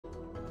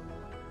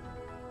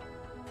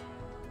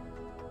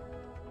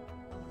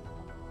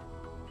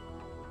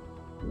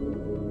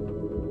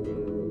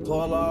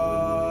Pull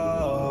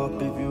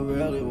up if you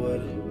really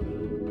with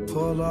it.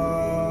 Pull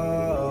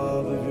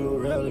up if you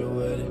really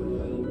with it.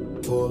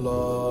 Pull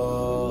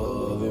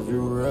up if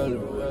you really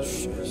with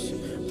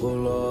it.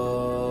 Pull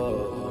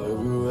up if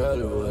you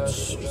really with it.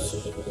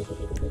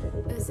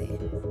 Uzi.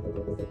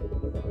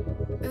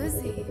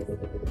 Uzi.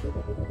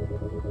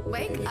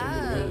 Wake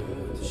up.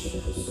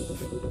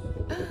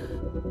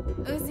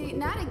 Uzi,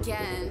 not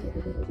again.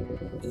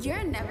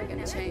 You're never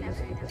gonna change.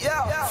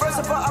 Yeah, first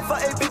of all, I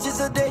fuck 8 bitches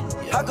a day.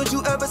 How could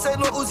you ever say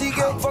Lil Uzi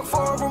gay? Fuck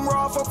 4 of them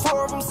raw, fuck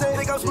 4 of them safe.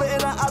 Think I'm splitting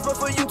the eyes, but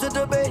for you to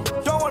debate.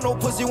 Don't want no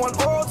pussy, want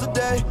oral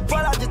today. Pull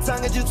out your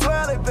tongue and you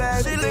twirl it,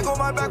 baby. She lick on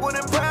my back when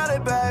I'm proud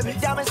it, baby.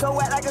 Diamond so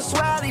wet like a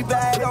swatty,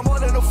 baby. I'm more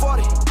than a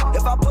 40.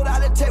 If I put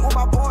out a tape with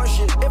my porn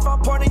shit. If I'm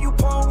porning, you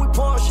porn, we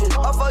porn shit.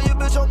 I fuck your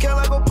bitch on can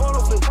like a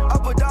porno flick. I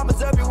put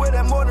diamonds everywhere,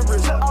 that more than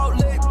rich. Out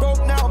late,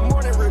 broke, now I'm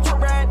more than rich.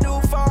 Brand new,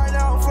 fire,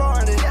 now I'm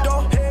flooring it.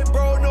 Don't hate,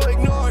 bro, no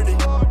ignoring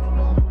it.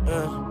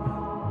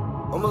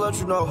 I'ma let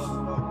you know.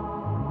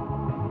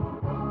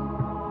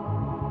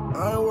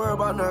 I ain't worried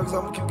about nothing, cause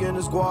I'ma keep getting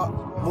this guap.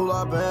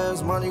 Moolah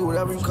bands, money,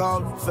 whatever you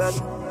call it,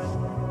 fetish.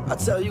 I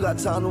tell you, you got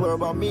time to worry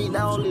about me.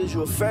 Not only is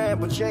you a fan,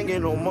 but you ain't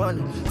getting no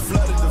money.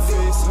 Flooded the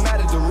face,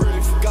 matted the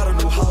roof. Got a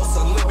new house,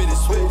 unlimited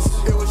space.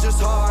 It was just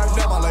hard,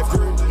 now my life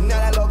grew. Now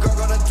that little girl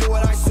gonna do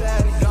what I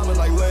said. Diamond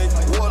like lake,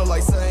 water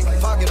like sink.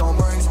 Pocket on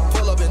rings,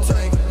 pull up in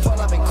tank. Pull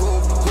up in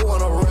coupe, who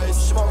on a race?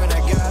 Smoking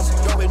that gas,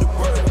 don't hit the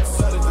bird.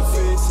 Flooded the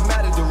face,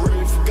 matted the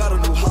roof. Got a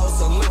new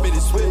house,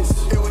 unlimited space.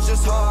 It was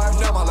just hard,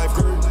 now my life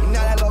grew.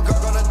 Now that little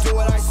girl gonna do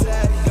what I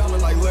said.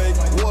 Diamond like lake,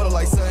 water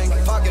like sink.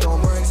 Pocket on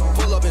rings,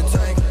 pull up in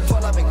tank.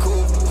 Pull up in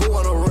coupe, who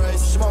on a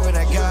race? Smoking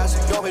that gas,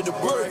 don't hit the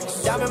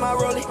brakes. Diamond my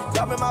rollie,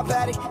 diamond my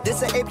patty.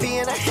 This an AP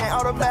in a hand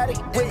automatic.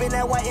 Whipping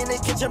that white in the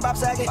kitchen, Bob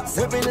Saget.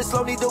 Whipping it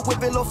slow, need to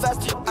whip it a little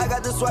faster. I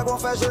got the swag on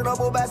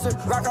fashionable bastard.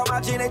 Rock out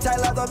my jean, they tight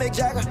like the Mick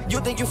Jagger. You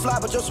think you fly,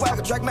 but your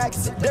swagger track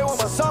max. They want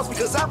my sauce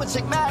because I'm a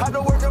chick mad. Had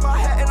to work in my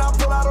hat and I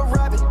pull out a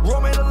rabbit.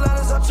 Roaming the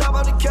letters, I chop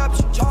out the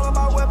caption. All of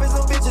my weapons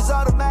and bitches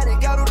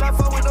automatic. I do not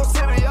fuck with no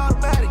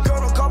semi-automatic.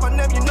 Girl, don't call my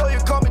name, you know you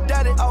call me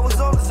daddy. I was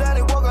on the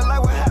Xanny, walking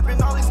like what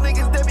happened. All these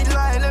niggas, they be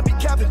lying, they be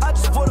capping. I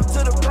just put them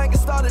to the plank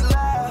and started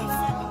laughing.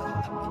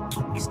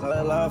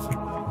 Started laughing.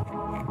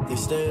 They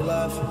stayed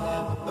laughing.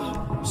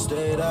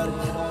 Stayed at it.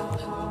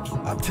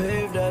 I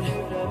paved at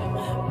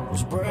it.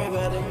 Was brave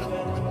at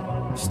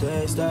it.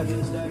 Stayed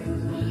stacking.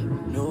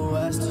 New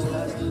Aston.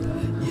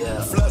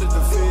 Yeah. Flooded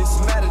the face,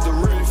 matted the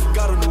roof.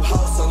 Got a new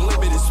house,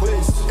 unlimited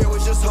space. It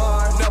was just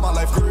hard, now my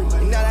life grew.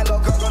 Now that little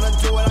girl gonna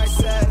do what I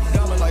said.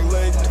 Diamond like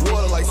lake,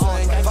 water like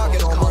sink.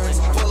 Pocket on rings,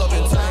 pull up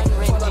in tank.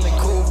 Pull up in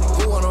coupe,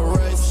 who on a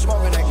race?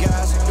 Smoking that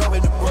gas, don't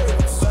hit the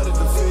brakes. Flooded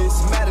the face,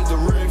 matted the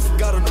roof.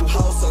 Got a new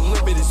house,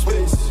 unlimited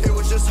space. It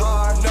was just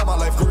hard, now my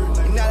life grew.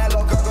 Now that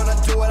little girl gonna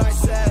do what I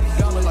said.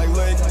 Diamond like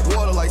lake,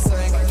 water like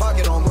sink.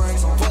 Pocket on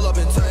rings, pull up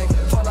in tank.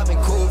 Pull up in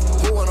coupe,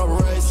 who on a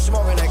race?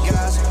 Smoking that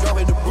gas, don't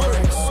hit the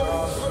brakes.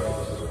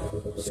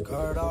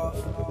 Skirt off,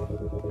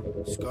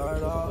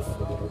 skirt off,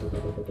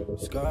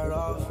 skirt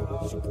off,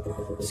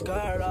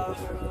 skirt off,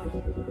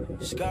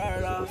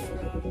 skirt off,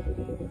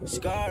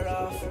 skirt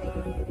off,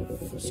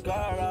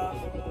 skirt off.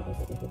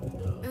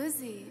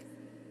 Uzi.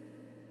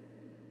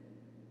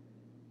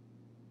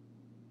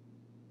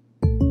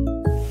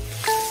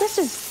 This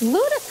is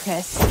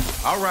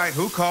ludicrous. All right,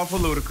 who called for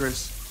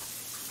ludicrous?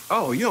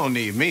 Oh, you don't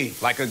need me.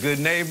 Like a good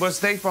neighbor,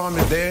 State Farm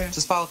is there.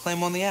 Just file a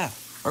claim on the app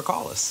or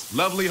call us.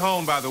 Lovely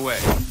home, by the way.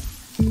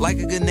 Like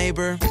a good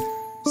neighbor,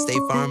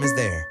 State Farm is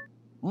there.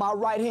 My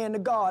right hand to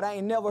God, I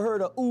ain't never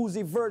heard a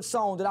Uzi Vert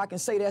song that I can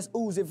say that's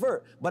Uzi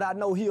Vert. But I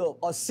know he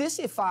a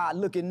sissified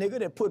looking nigga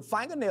that put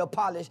fingernail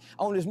polish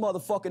on his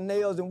motherfucking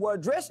nails and wear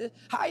dresses.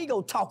 How you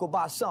gonna talk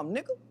about something,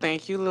 nigga?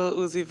 Thank you, Lil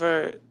Uzi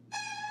Vert.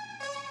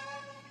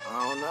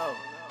 I don't know.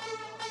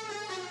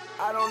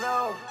 I don't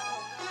know.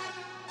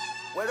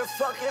 Where the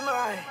fuck am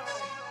I?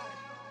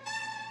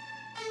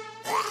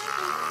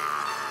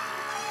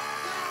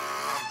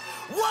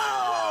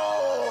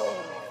 Whoa!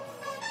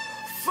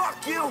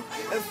 Fuck you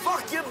and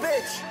fuck your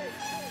bitch.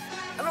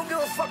 I don't give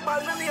a fuck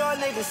about none of y'all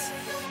niggas.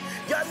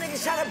 Y'all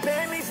niggas try to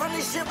ban me from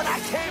this shit, but I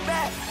came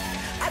back.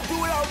 I do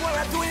what I want,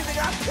 I do anything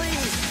I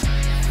please.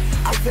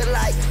 I feel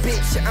like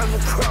bitch, I'm the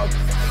crow.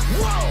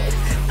 Whoa!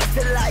 I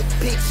feel like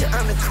bitch,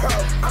 I'm the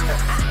crow.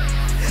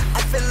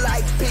 I feel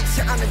like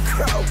bitch, I'm the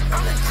crow.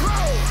 I'm the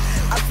crow.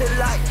 I feel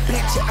like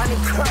bitch, I'm the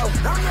crow.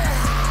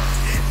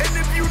 And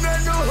if you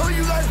not know who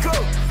you gotta go.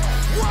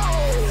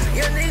 Whoa!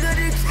 Your nigga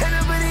did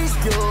cannabis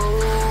go.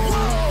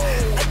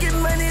 Whoa! I get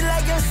money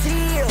like a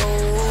CEO.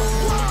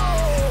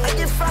 Whoa! I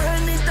get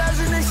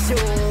 500,000 a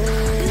show.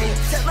 Bitch.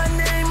 Set my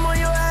name on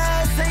your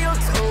ass and your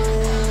toe.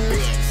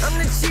 Bitch. I'm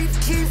the chief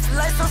keef,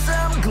 lights on so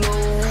I'm glow.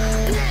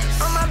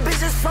 Bitch. All my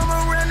bitches from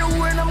around the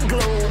world, I'm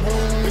global.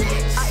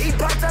 Bitch. I eat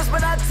pop-tarts,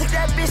 but I take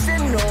that bitch to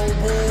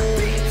Noble.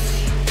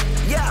 Bitch.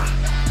 Yeah.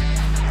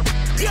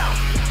 Yeah.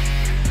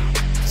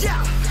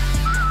 Yeah.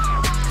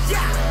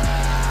 Yeah.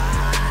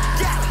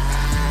 Yeah.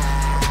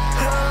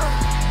 Huh?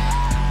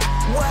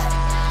 What?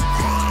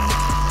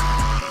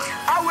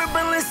 I whip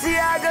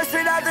Balenciaga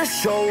straight out out the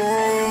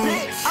showroom.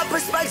 I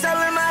put spikes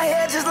all in my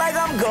head just like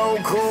I'm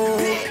Goku.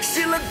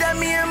 She looked at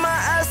me in my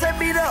eyes, said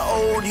be the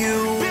old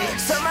you.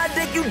 Suck my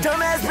dick, you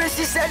dumbass bitch,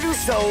 she said you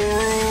so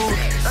rude.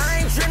 I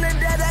ain't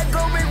Trinidad, that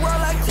go big well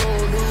like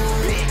Tolu.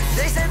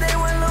 They said they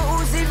want Lil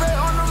Uzi Vert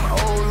on them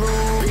old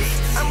loops.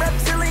 I'm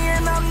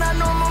reptilian, I'm not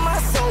normal, my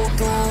soul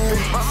through.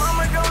 My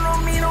mama don't know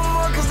me no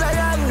more cause I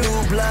got new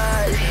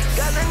blood.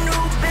 Got a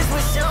new bitch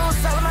but she don't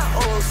sell my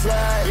old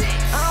slut.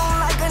 I don't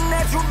like a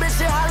natural bitch,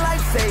 yeah, I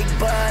like fake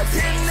butts.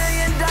 $10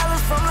 million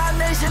from my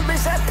nation,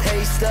 bitch, I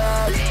pay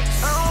stuff.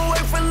 I don't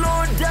wait for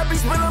Lord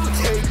Debbie's, but I'm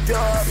taped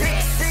up.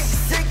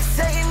 666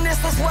 saying this,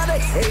 that's why they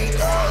hate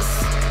us.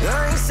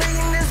 I ain't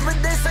saying this, but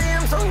they say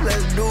I'm, so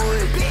let's do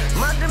it.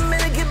 My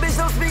Dominican bitch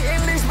don't speak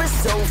English, but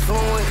so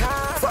fluent.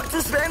 Fuck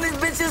two Spanish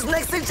bitches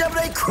next to each other,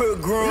 they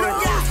crook growing.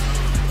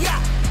 Yeah,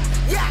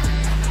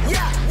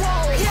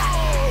 whoa, yeah.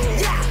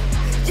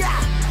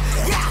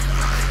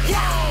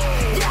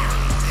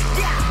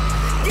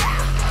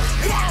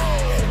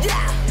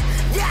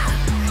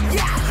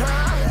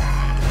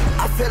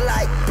 I feel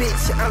like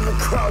bitch, I'm the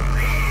crow.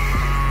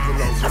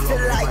 I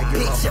feel like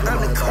bitch, I'm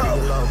the crow.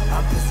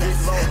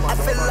 I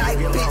feel like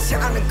bitch,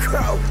 I'm the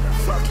crow.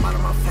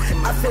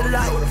 I feel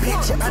like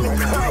bitch, I'm the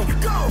crow.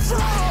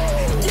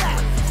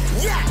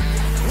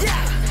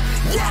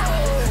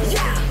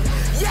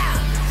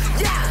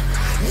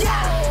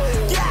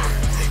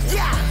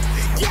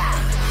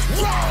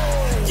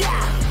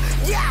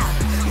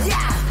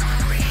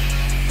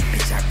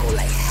 Bitch, I go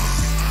like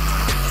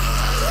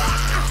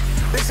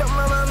bitch, I'm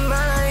on my mind,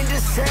 I ain't the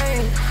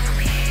same.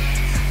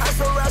 I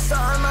so rasta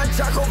on my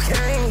jack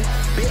cocaine.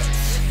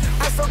 Bitch,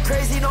 I so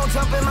crazy, don't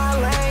jump in my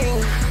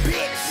lane.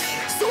 Bitch,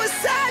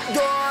 suicide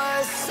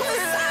doors.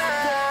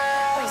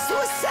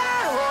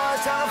 Suicide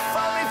horse, tryna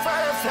fuck me for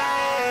the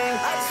fame.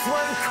 I just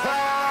wanna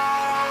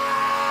cry.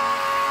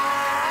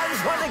 I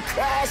just wanna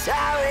crash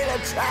out in a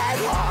trash.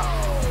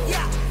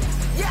 Yeah,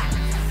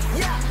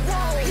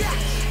 whoa, yeah.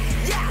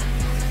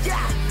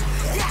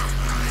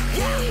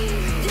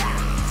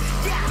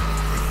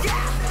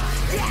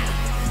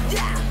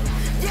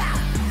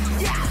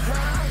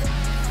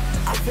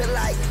 I feel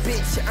like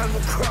bitch, I'm the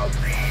crow.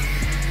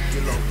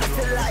 I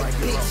feel like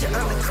bitch,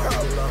 I'm the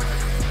crow.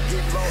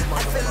 I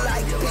feel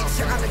like bitch,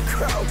 I'm the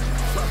crow.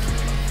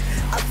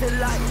 I feel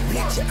like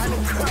bitch, I'm the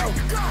crow.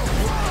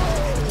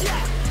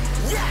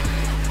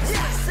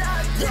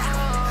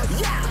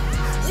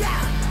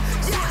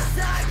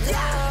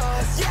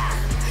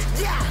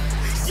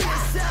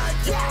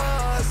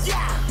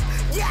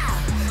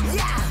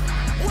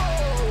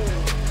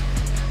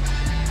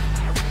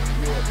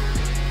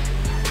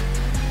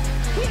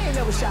 He ain't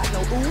never shot no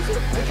Uzi.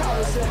 They call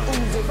himself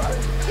Uzi Vert.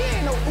 He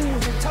ain't no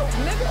Uzi tote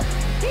nigga.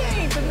 He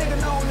ain't the nigga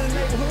known in the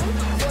neighborhood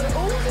for the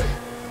Uzi.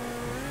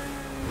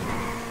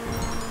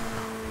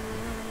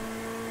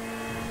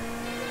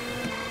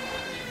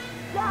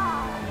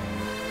 Yeah.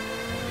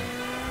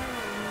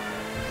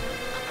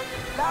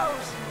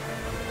 Those.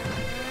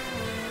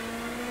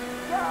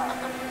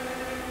 Yeah.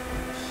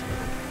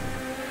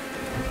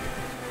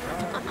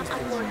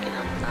 I'm working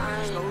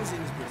outside.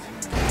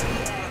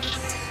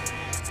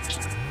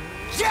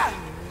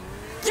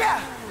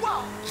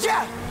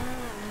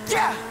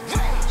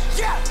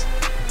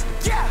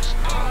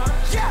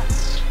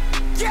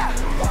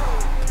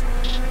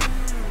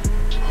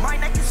 My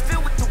neck is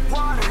filled with the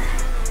water.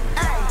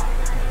 Ay,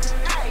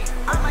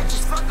 I might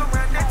just fuck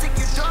around and take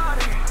your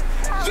daughter.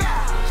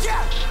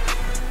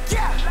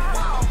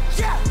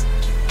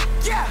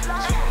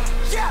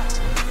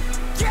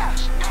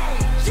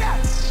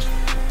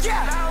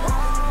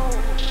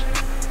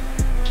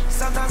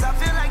 Sometimes I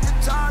feel like the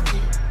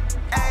target.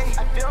 Ay,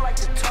 I feel like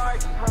the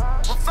target.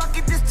 But fuck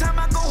it, this time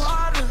I go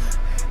harder.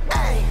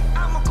 Ay,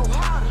 I'ma go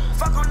harder.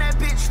 Fuck on that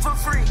bitch for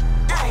free.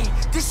 Ay,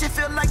 this shit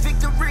feel like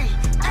victory.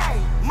 Ay,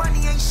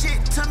 money ain't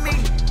shit to me.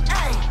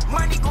 Ay,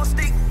 money gon'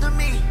 stick to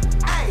me.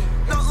 Ay,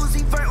 no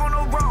Uzi Vert on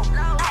the road.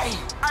 Ay,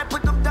 I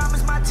put them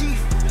diamonds my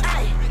teeth.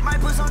 Ay, might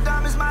put some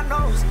diamonds my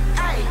nose.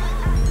 Ay,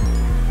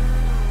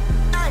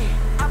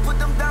 I put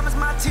them diamonds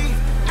my teeth.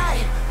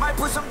 Ay, might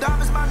put some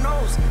diamonds my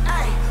nose.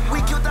 Ay,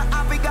 we killed the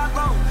op, we got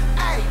low.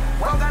 Ay,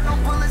 bro got no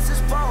bullets,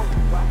 his phone.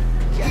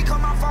 He call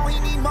my phone, he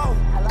need more.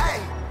 Ay,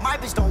 my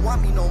bitch don't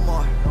want me no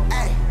more.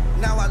 Ay,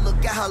 now I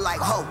look at her like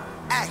ho.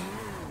 Ay,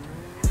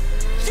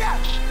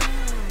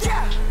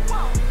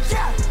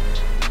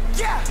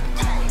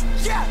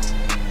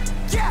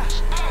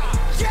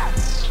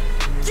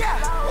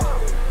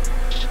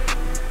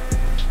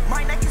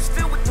 my neck is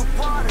filled with the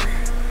water.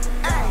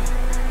 Ay,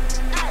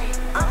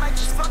 I might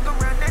just fuck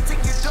around and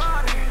take your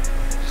daughter.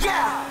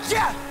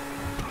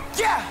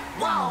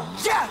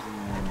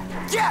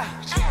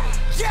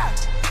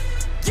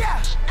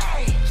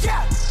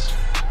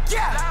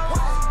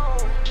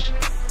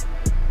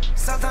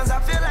 Sometimes I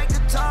feel like the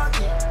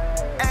target.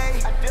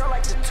 Ay, I feel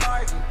like the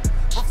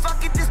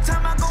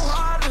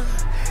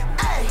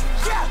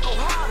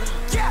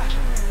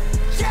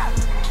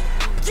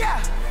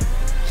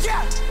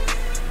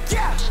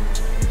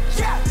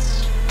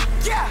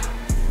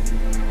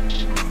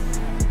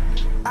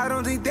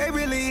don't think they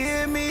really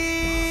hear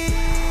me.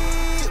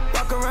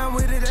 Walk around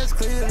with it, that's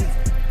clearly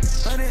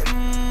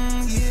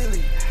 100, yearly.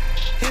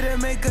 Hit it,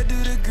 make her do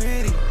the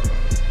gritty.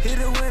 Hit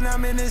it when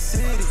I'm in the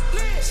city.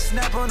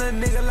 Snap on a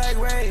nigga like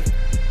Ray.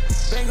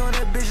 Bang on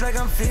that bitch like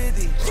I'm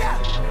 50. Yeah,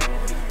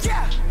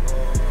 yeah,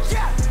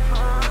 yeah,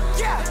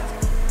 yeah.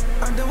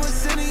 I'm done with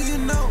sinning, you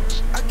know.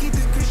 I keep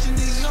the Christian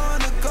Dior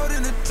and the gold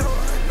in the toe.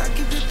 I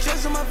keep the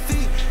chest on my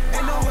feet.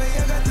 Ain't no way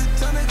I got the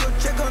time to go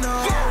check on the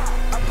hoe.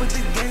 I put the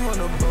gang on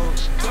the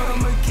boat. Told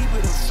I'ma keep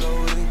it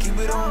afloat and keep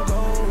it on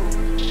gold.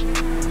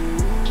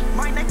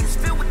 My neck is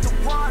filled with the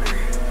water.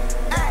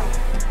 Ay,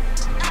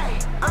 ay,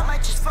 I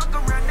might just fuck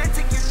around and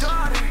take your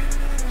daughter.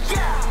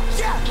 Yeah,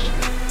 yeah,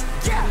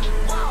 yeah,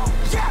 wow,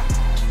 yeah,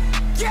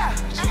 yeah,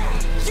 yeah,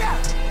 yeah,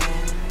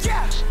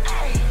 yeah,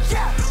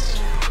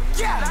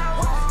 yeah.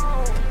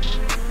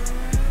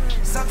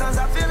 Sometimes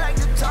I feel like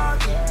the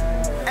target.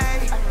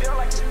 Ay, I feel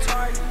like the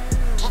target.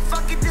 Well,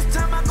 fuck it, this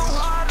time I go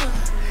harder.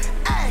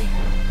 Ay.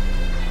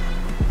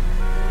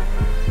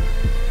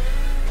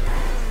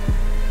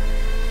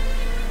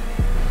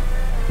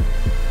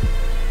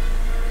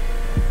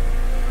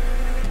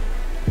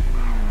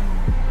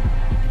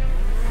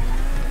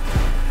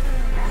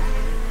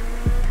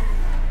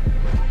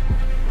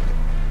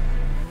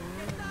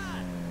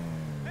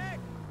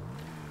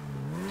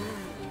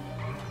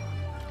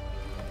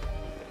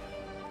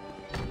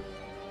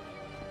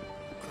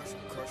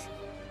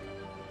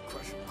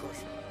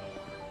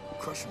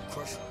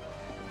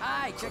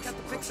 Hi, check out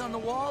the pics on the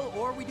wall,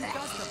 or we do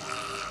custom.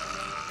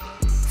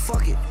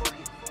 Fuck it.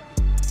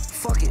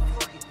 Fuck it.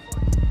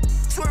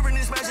 Swerving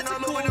and smashing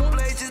all over the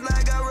place just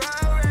like I road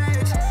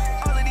rage.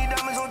 All of these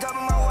diamonds on top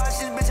of my watch,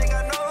 this bitch ain't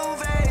got no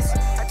face.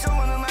 I told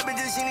one of my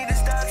bitches she need to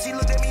stop, she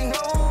looked at me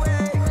no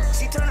way.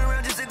 She turned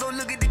around just to go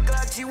look at the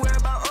clock, she worry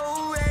about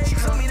old age. She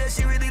told me that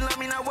she really love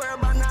me, not worry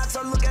about not,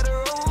 so look at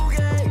her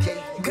okay.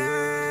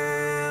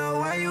 Girl,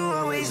 why you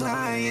always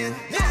lying?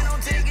 I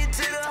don't take it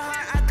to the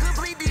heart, I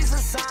complete these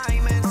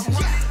assignments.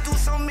 Running through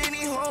so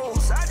many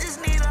holes, I just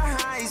need a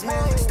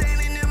Heisman.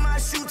 Standing in my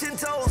shoe 10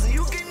 toes, and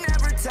you can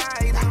never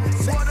tie them.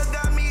 Water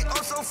got me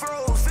also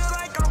froze, feel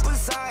like I'm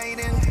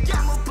Poseidon.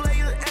 I'm a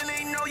player and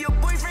they know your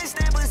boyfriend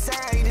stand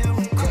beside him.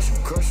 Crush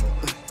him,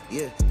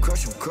 yeah,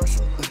 crush him,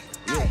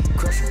 yeah,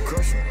 crush him,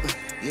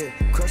 yeah,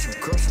 crush him, yeah, crush him,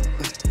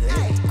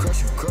 yeah,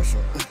 crush him,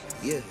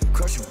 yeah,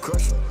 crush him, yeah,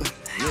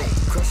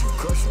 crush him,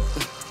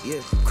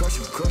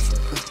 yeah, crush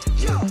him,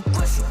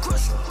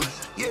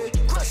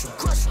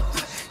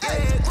 yeah,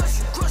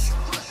 crush him,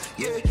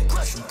 yeah,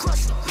 crush him,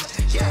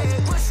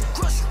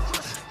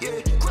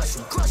 yeah,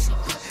 crush him,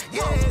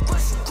 yeah, crush him, yeah,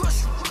 crush him,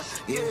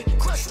 yeah,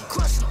 crush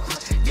him,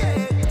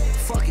 yeah,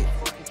 fuck it,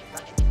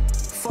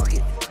 fuck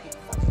it.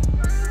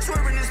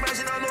 Swerving and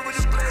smashing all over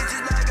the place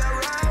just like I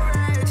road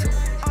rage.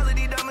 All of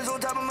these diamonds on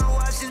top of my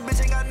watch, this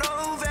bitch ain't got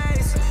no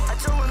face. I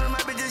told one of my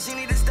bitches she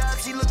need to stop,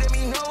 she looked at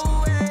me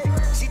no way.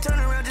 She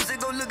turned around just to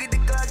go look at the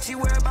clock, she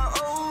worry about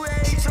old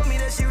age. She told me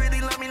that she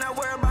really love me, not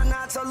worry about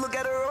not, so look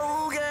at her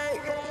okay.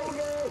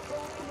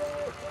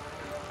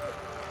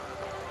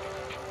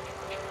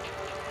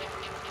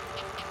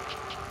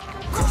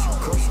 Crush him,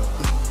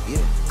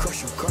 yeah,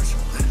 crush him,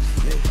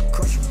 yeah,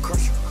 crush him,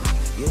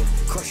 yeah,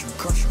 crush him, yeah, crush him,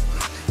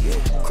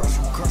 yeah, crush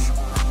him,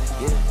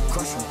 yeah,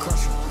 crush him,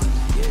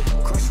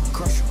 yeah, crush him,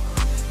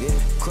 yeah,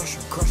 crush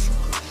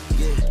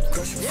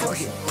him, fuck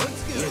it,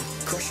 yeah,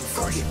 crush him, yeah, crush him,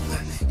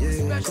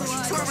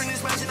 Swerving and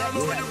smashing all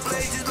over the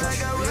place just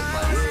like I road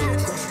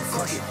crush him,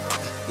 fuck it,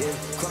 yeah,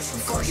 crush him,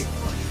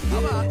 All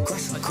of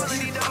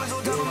these diamonds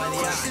on top of my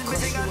watch, this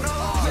bitch ain't got no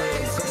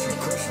face.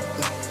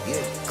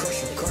 yeah,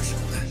 crush him,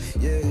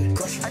 yeah,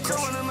 crush him, I told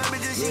one of my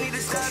bitches she need to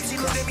stop, she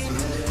looked at me.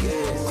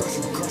 yeah, crush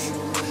him,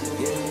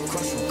 yeah,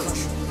 crush him,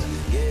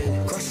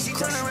 yeah, crush him, She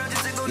turned around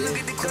just to go look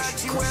at the clock,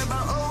 she worry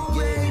about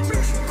old age. yeah,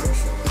 crush him,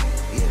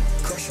 yeah,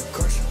 crush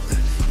him,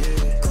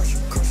 yeah, crush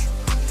him,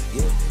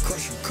 yeah,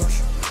 crush him,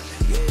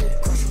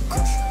 yeah, crush him,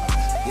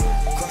 yeah,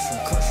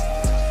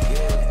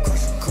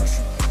 crush him,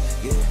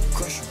 yeah,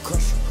 crush him,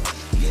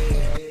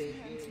 yeah.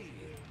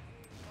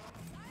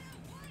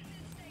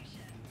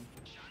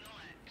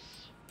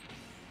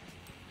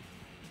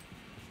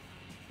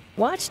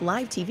 Watch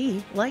live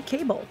TV like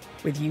cable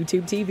with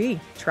YouTube TV.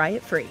 Try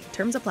it free.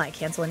 Terms apply.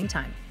 Cancel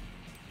anytime.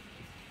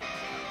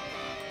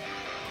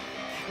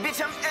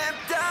 Bitch, I'm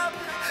amped up.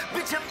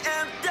 Bitch, I'm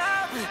amped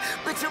up.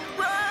 Bitch, I'm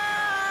wild.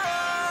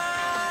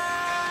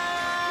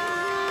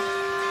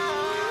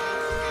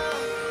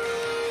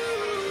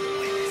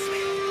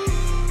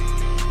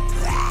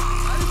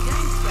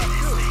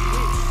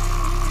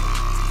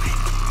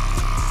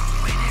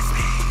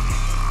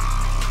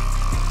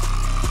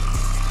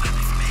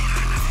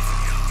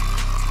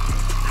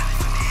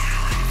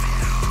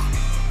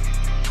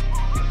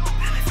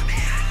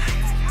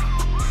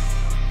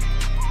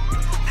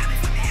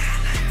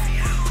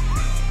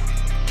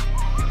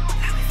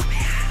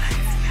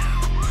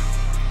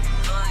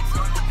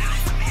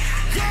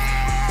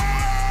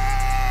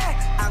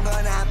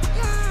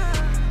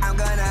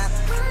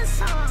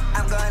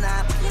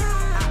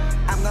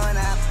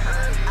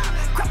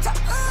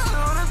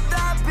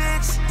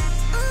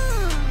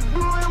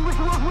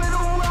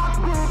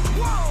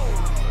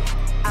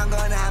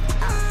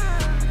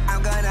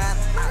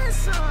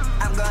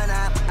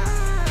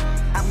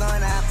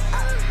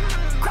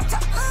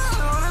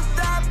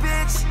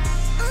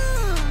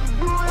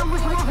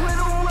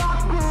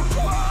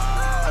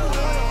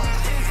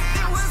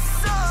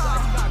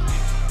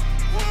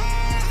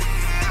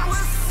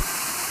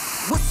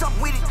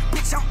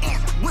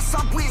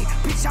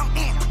 bitch, I'm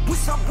in.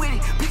 What's up with it?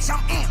 Bitch,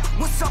 I'm in.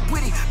 What's up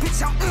with it? Bitch,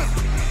 I'm in.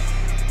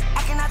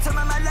 I cannot tell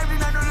my life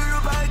and I know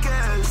little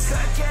podcast.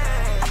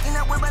 I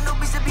cannot wear my no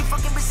bitch to be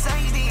fucking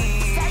beside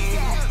me.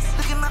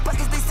 Look at my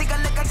pockets, they stick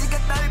out like I just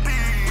got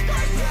diabetes.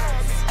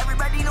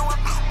 Everybody know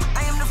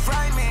I am the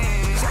fry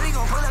man. Shawty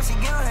gon' pull up, she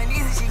get on her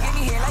knees and she give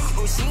me head like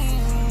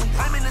O'Sheen.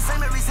 I'm in the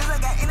same every since I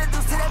got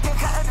introduced to that pink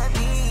cut of the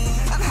bean.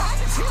 I'm high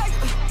to treat like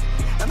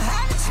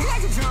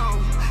a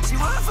drone. She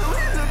wanna for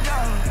real, look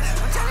down.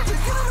 I'm tryna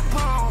just get on the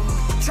bone.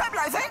 Trap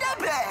life ain't that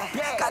bad.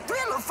 Got 3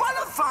 little full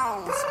of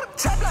phones.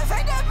 Trap life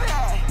ain't that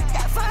bad.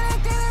 Got 5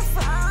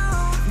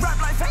 telephones.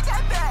 Rap life ain't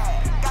that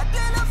bad. Got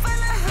 3 little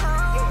full of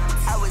homes.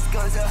 I was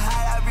going so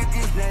high, I ripped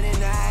this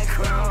 99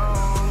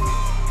 chrome.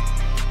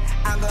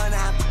 I'm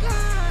gonna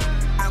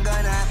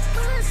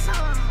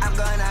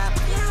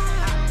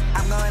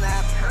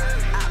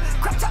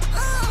crop top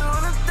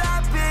on a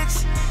thigh,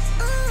 bitch.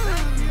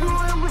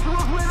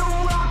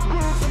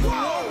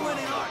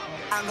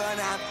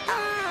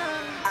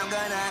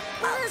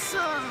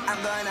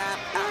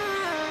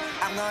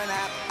 I'm gonna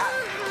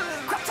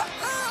crop top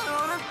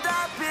on a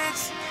thigh,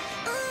 bitch.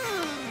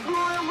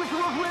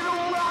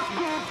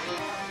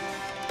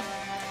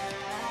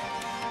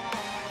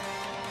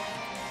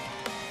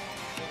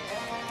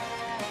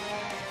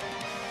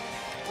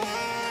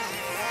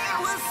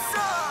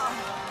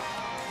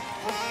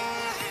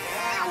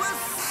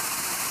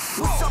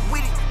 What's up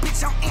with it?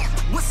 Bitch, I'm in.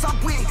 What's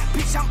up with it?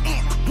 Bitch, I'm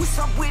in. What's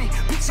up with it?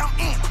 Bitch, I'm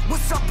in.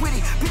 What's up with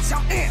it? Bitch,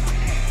 I'm in.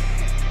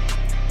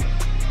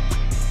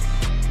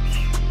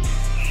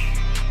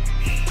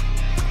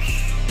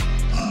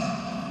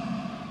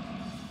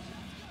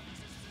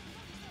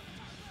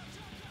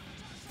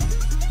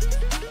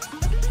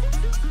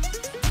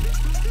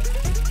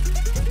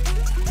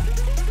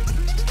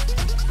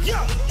 Yo,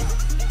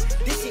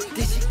 this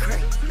shit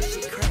crazy.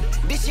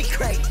 This shit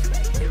crazy.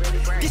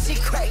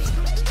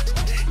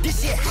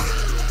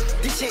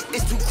 This shit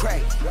is too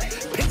crazy.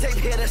 Pink tape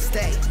here to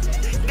stay.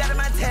 Got in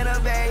my Montana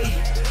Bay.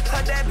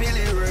 Heard that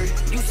Billy Ray.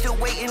 You still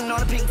waiting on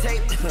the pink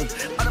tape?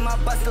 Under my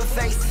buster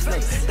face.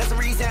 That's the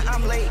reason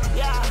I'm late.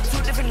 Yeah,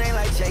 2 different names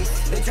like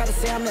Chase. They try to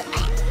say I'm the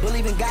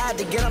believe in God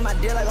to get on my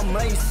deal like a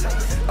mace.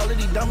 All of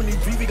these Dominique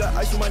VV got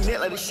ice on my neck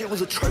like this shit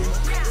was a trade.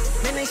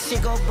 Man, this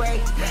shit go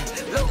break.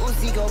 Lil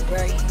Uzi go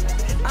break.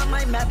 I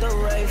might map the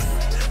rave.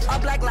 All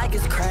black like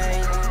it's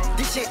crazy.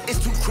 This shit is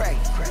too crazy.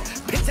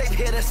 Pink tape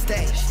here to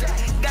stay.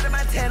 Got in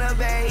my Montana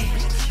Bay.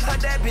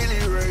 Heard that Billy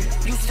Ray.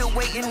 You still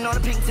waiting on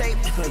the pink tape?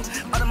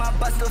 Under my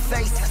buster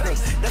face.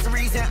 That's the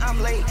reason I'm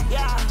late.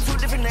 Yeah, 2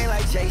 different names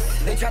like Chase.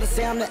 They try to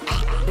say I'm the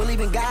believe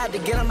in God to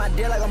get on my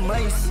deal like a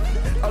mace.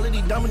 All of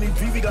these Dominique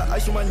VV got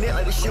ice on my neck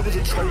like this shit was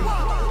a trade.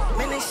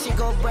 Man, this shit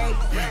go break.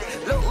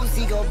 Lil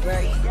Uzi go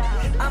break.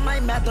 I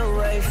might map the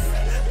rave.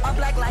 All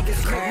black like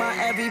it's crazy. My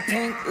every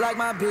pink like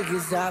my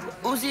biggest op.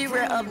 Uzi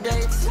rare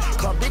updates.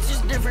 Call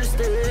bitches different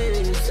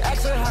stages.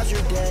 Ask her how's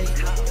your day.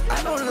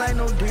 I don't like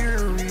no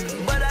dairy,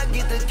 but I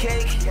get the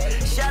cake.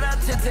 Shout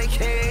out to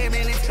TK,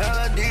 many times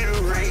I did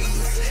a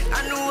race.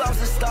 I knew I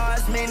was a star,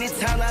 many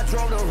times I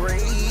drove the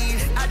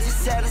rave. I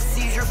just had a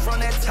seizure from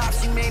that top,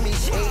 she made me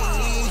shake.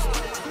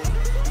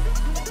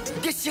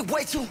 This shit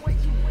way too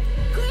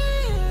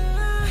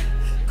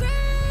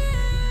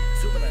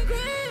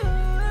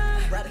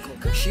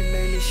radical. She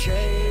made me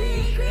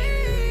shake.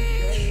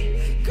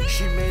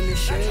 She made me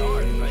shake.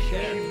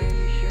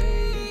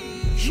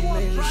 She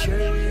made me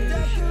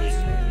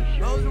shake.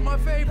 Those are my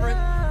favorite.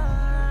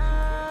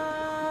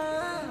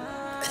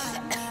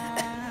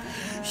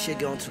 Shit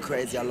going too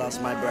crazy, I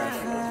lost my breath.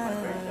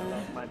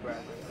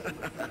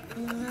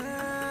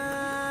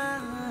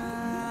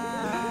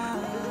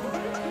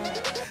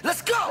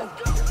 Let's go!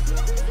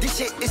 This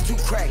shit is too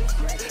crazy.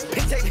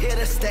 Pink tape here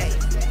to stay.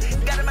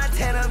 Got in my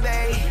Montana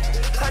Bay.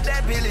 Heard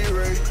that Billy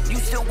Ray. You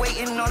still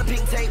waiting on the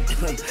pink tape?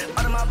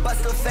 Under my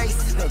buster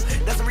face.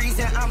 That's the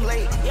reason I'm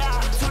late.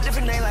 Yeah, 2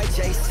 different names like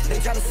Chase. They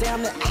try to say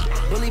I'm the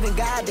believe in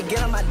God to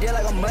get on my deal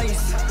like a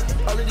mace.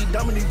 All of these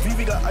Dominique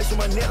VV got ice on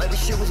my neck like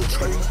this shit was a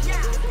trade.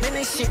 Man,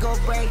 this shit go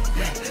break.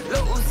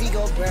 Lil Uzi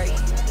go break.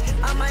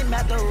 I might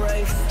map the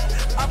rave.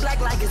 All black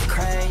like it's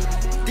crazy.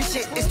 This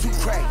shit is too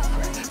crazy.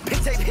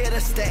 Pink tape here to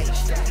stay.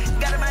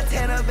 Got in my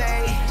Montana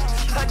Bay.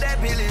 Heard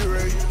that Billy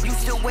Ray. You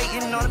still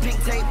waiting on the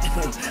pink tape?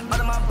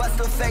 Under my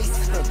buster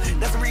face.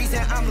 That's the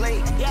reason I'm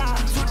late. Yeah,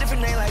 2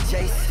 different names like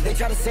Chase. They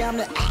try to say I'm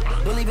the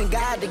believe in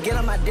God to get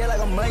on my deal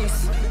like a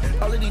mace.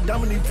 All of these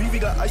Dominique VV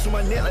got ice on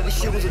my neck like this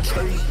shit was a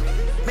trade.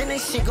 Man,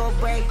 this shit go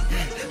break.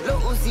 Lil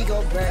Uzi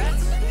go break.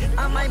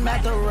 I might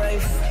map the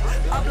rave.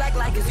 All black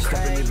like it's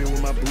crazy. Living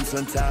with my boots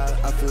untied.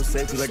 I feel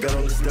safe cause I got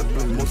all the stuff.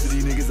 Most of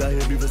these niggas out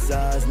here be for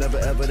size. Never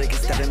ever they can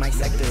step in my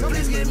sector. So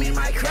please give me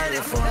my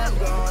credit for I'm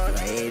gone.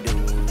 Hey,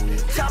 dude.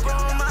 Chopper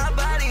on my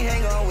body,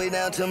 hang all the way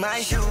down to my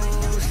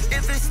shoes.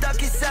 If it's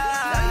stuck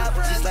inside,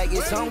 just like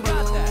it's on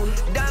glue.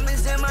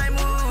 Diamonds in my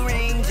mood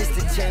ring, just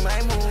to change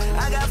my mood.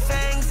 I got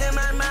fangs in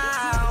my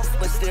mouth,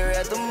 but stare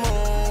at the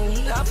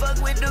moon. I fuck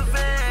with the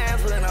van,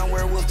 feeling on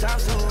werewolf time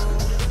soon.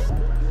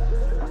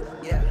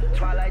 Yeah,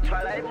 twilight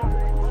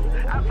moon.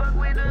 I fuck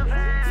with the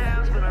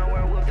van, feeling on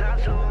werewolf time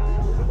soon.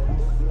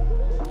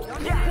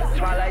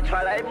 like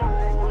Twilight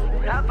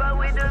Moon. Hop out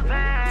with the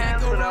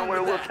pants, but I'm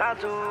wearing wolf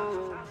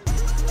tattoo.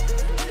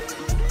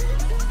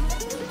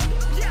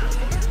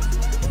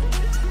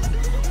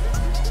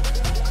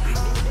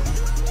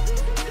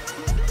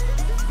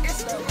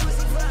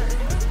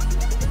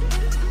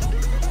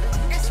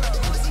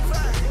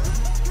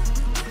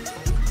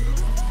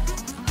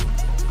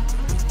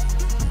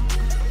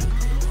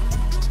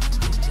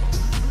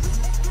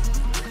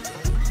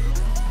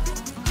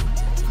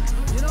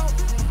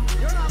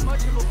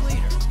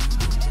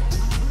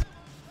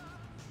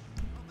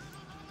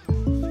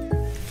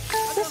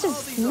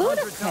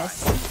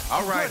 Ludacris.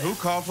 All right, who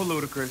called for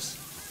Ludacris?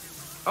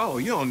 Oh,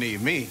 you don't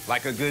need me.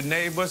 Like a good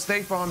neighbor,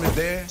 State Farm is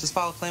there. Just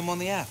file a claim on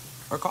the app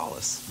or call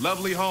us.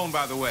 Lovely home,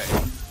 by the way.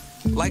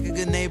 Like a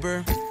good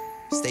neighbor,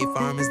 State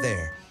Farm is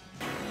there.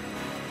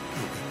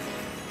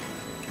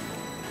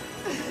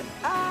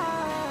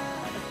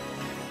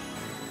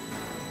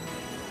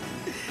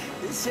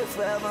 This shit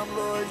forever, I'm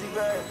Lord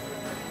Bird.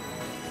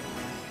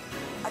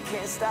 I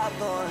can't stop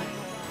going.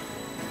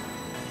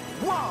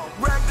 Whoa,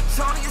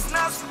 rigatoni is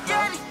not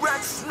spaghetti.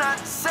 Rex is not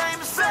the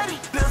same as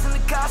Fetty. Bills in the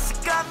casa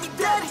got me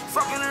daddy.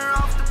 Fucking her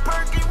off the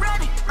perk ain't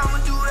ready.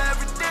 I'ma do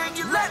everything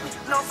you let me.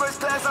 No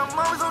first class, I'm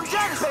always on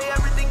jetty. Pay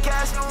everything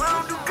cash, no I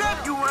don't do good.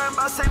 You worrying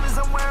about savings,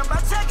 I'm worrying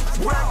about checking.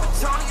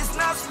 Rigatoni is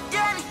not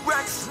spaghetti.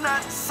 Rex is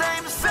not the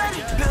same as Fetty.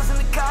 Bills in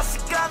the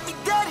casa got me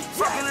daddy.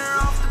 Fucking her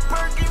off the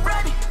perk ain't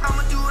ready.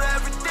 I'ma do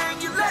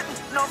everything you let me.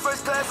 No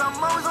first class, I'm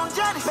always on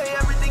jetty. Pay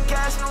everything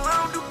cash, no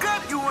I don't do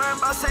good. You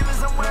worrying about savings,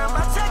 I'm worrying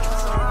about checking.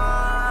 I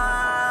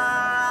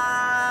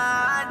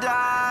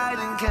died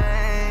and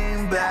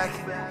came back.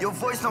 Your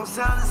voice don't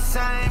sound the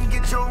same,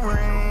 get your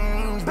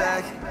range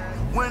back.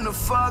 When the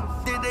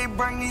fuck did they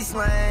bring these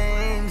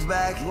lames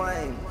back?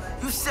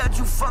 You said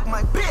you fuck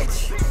my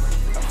bitch.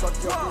 I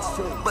fucked your bitch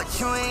too. But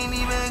you ain't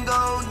even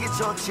go get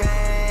your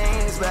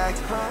chains back.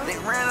 They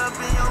ran up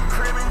in your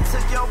crib and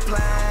took your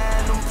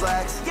platinum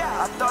plaques.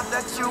 I thought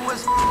that you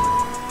was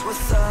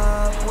what's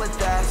up with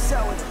that?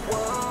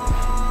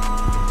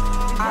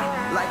 I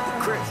like the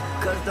Crips,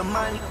 cause the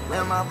money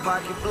in my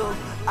pocket blue.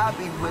 I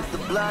be with the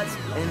Bloods,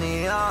 and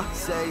they all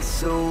say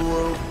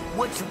so.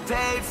 What you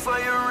paid for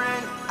your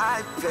rent,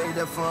 I paid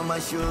that for my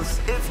shoes.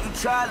 If you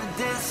try to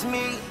diss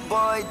me,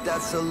 boy,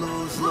 that's a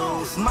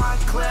lose-lose.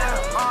 Montclair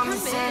on me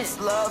since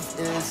love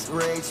is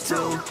rage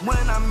too.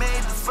 When I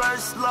made the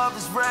first Love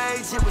is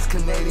Rage, it was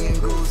Canadian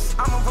Goose.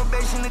 I'm on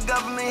probation, the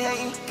government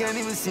hating, can't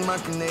even see my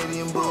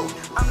Canadian boo.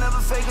 I'm never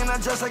faking, I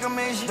dress like I'm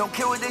Asian. Don't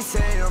care what they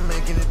say, I'm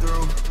making it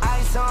through.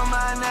 Ice on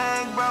my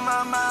neck, brought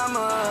my mama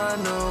a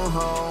new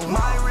home.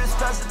 My wrist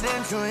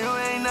presidential, you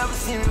ain't never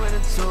seen me with a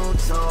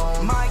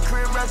two-tone. My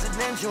crib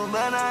residential,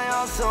 but I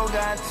also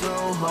got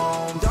two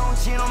homes. Don't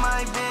cheat on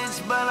my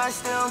bitch, but I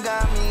still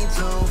got me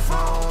two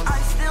phones. I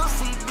still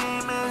see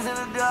demons in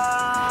the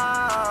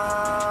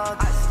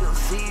dark. I still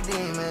see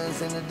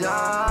demons in the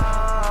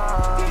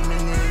dark.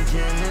 Demon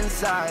engine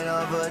inside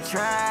of a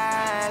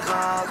track.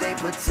 Oh, they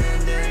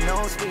pretend they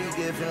don't speak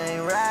if it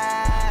ain't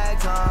rag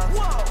talk.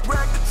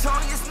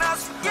 Rigatoni is not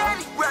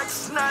spaghetti.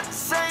 Rex is not the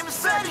same as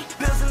Fetty.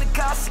 Bills in the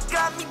casa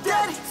got me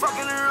daddy.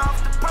 Fucking her off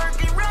the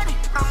perk ain't ready.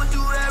 I'ma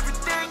do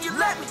everything you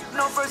let me.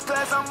 No first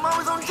class, I'm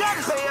always on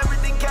jetty. Pay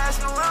everything cash,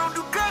 no I don't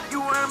do good.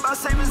 You worrying about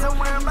savings, I'm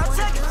worrying about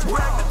checking.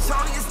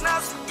 Rigatoni is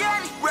not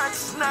spaghetti.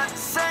 Rex is not the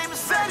same as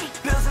Fetty.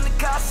 Bills in the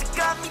casa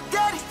got me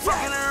daddy.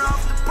 Fucking her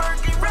off the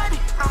perk ain't ready.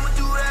 I'ma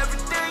do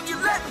everything you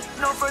let me.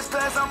 No first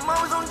class, I'm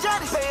always on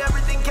jetty. Pay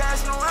everything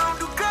cash, no I don't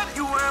do good.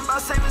 You worrying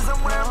about savings, I'm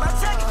worrying about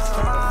checking.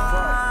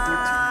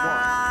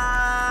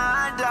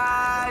 I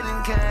died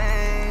and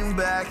came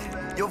back.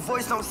 Your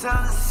voice don't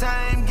sound the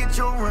same, get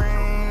your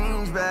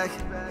range back.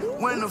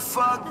 When the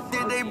fuck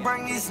did they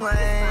bring these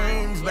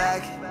lames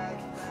back?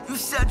 You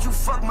said you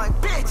fuck my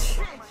bitch.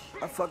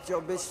 I fucked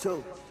your bitch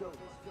too.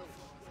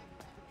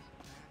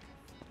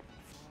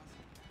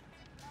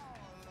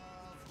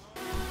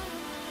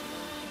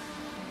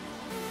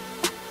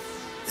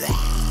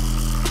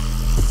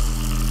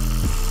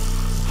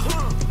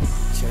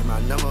 Check my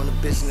number on the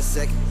bitch in a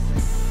second.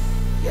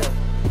 Yeah,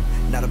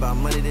 not about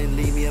money, then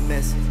leave me a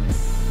message.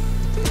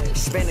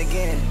 Spin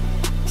again,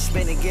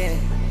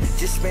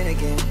 just spin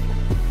again.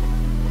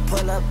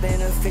 Pull up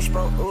in a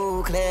fishboat,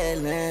 ooh,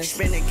 Clearland.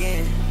 Spin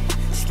again,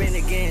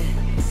 spinning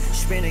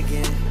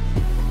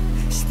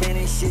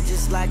shit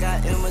just like I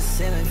am a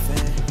ceiling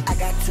fan. I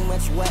got too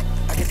much wet,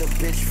 I get the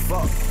bitch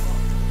fucked.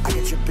 I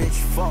get your bitch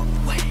fucked.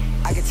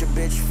 I get your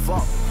bitch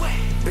fucked.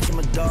 Bitch, I'm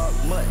a dog,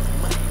 mutt.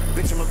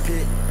 Bitch, I'm a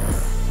pit.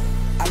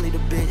 I leave the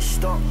bitch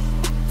stuck.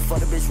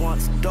 Fuck the bitch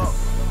once, duck.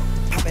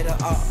 Pop at her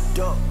up,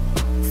 duck.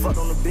 Fuck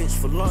on the bitch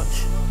for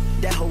lunch.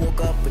 That hoe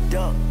woke up a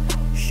duck.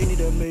 She need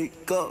her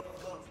makeup.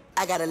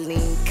 I got a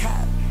lean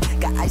cop.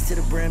 Got ice to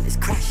the brim, it's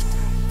crushed.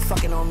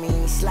 Fucking on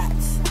mean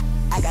slots.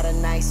 I got a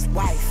nice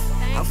wife.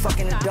 I'm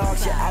fucking the dog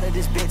shit out of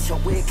this bitch. Her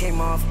wig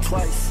came off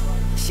twice.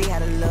 She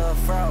had a love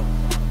fro.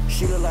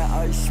 She look like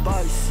Ice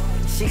Spice.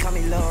 She call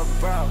me love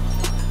bro.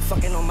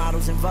 Fucking on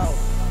models in Vogue.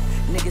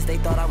 Niggas, they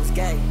thought I was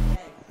gay,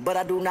 but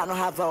I do not know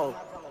how to vote.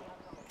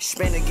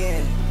 Spin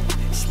again,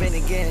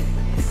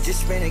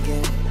 just spin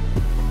again.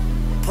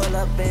 Pull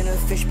up in a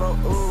fishbowl,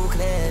 ooh,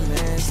 clear,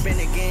 man. Spin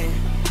again,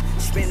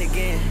 spin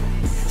again,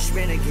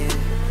 spin again.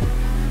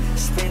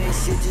 Spinning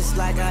shit just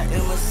like I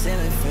am a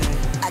ceiling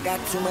fan. I got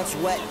too much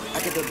wet, I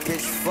get the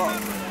bitch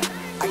fucked.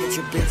 I get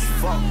your bitch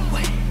fucked.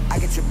 I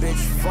get your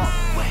bitch fucked.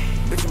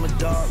 Bitch, I'm a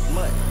dog,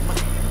 mutt.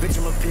 Bitch,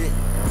 I'm a pit.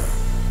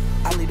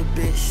 I leave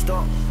the bitch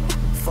stuck.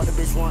 Fuck the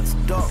bitch once,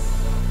 dog.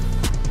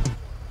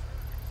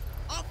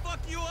 I'll fuck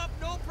you up,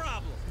 no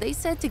problem. They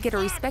said to get a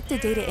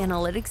respected data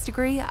analytics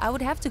degree, I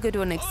would have to go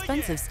to an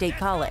expensive state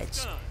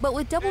college. But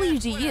with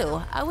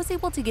WGU, I was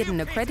able to get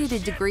an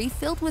accredited degree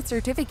filled with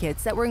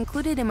certificates that were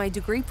included in my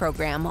degree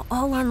program,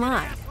 all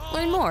online.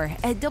 Learn more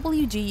at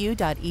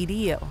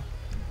wgu.edu.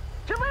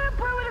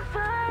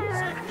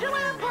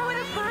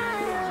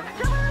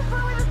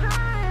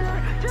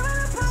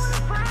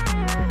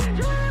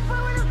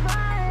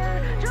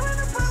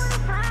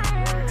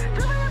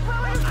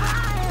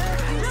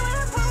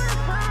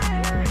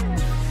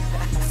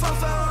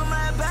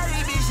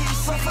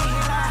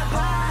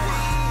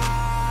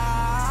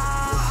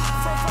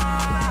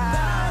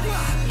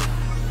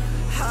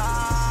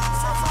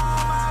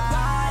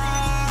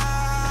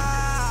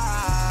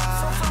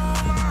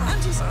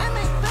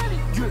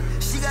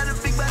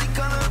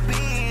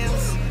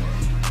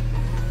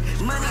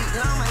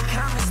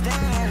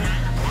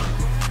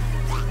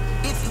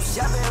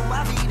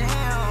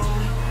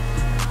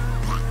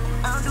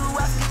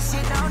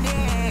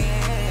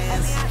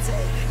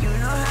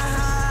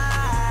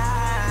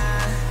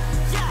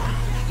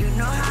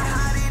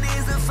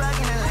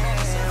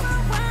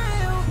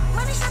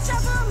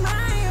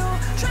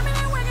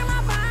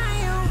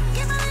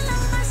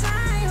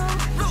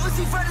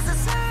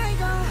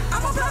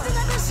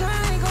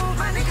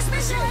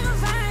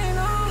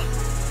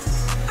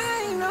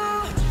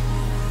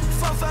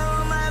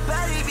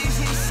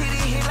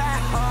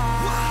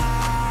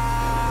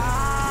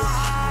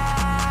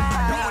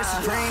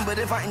 But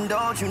if I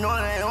indulge, you know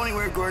that I only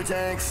wear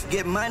Gore-Tex.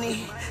 Get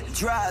money,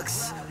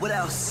 drugs, what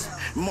else?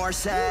 More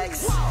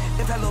sex.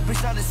 If that little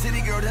bitch not a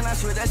city girl, then I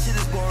swear that shit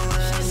is boring.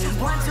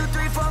 1, 2,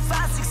 3, 4,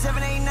 5, 6,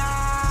 7, 8, 9. I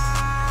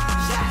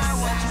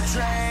want to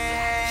trade.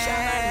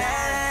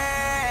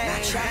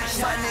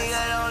 My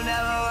nigga don't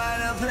never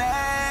wanna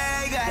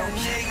play. Got a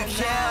nigga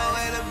kill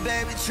with a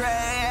baby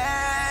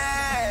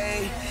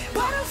tray.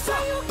 But I'm so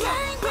you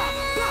gang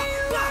bang.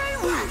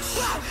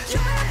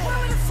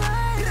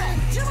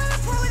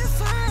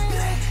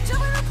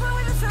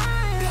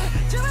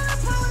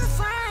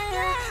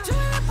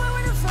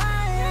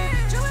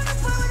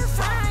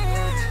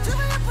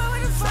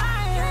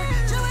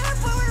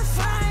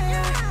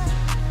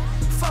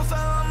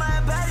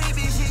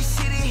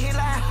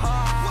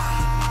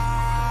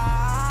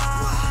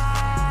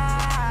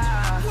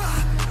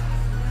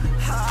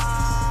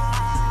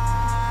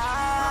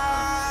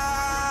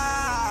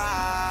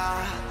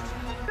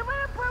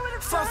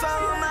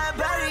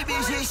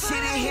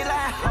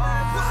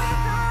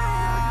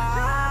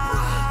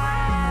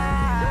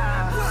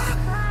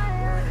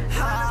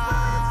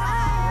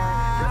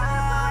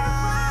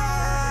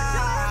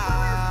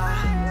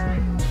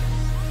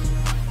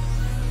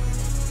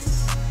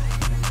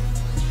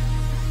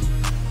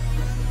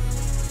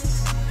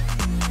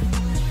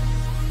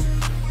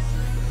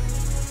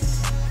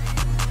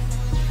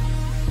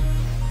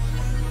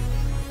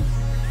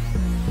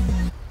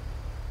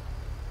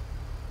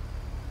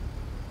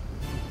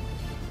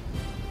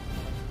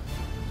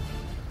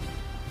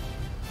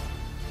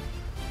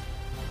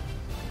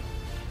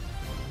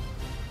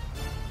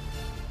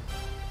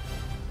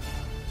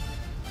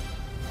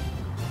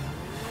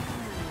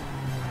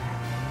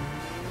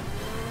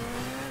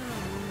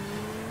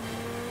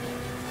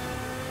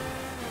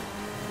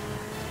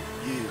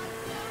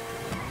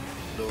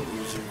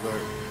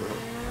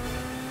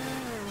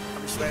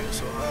 I'm slacking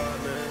so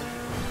hard, man.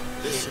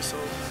 This shit so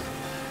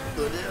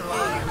good and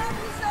hard.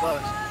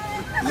 But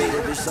made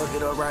that bitch suck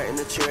it up right in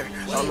the chair.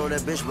 I don't know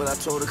that bitch, but I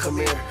told her come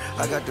here.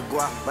 I got the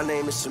guap, my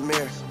name is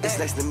Samir. It's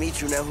nice to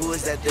meet you, now who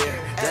is that there?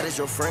 That is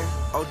your friend?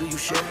 Oh, do you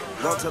share?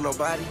 Don't tell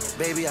nobody,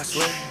 baby, I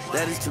swear.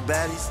 That is two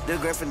baddies, the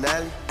grand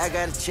finale. I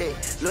got a check,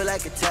 look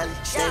like a tally.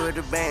 Stay with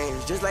the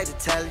bands, just like the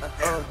tally.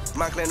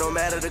 My clan no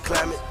matter the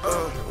climate.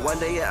 One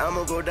day, yeah,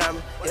 I'ma go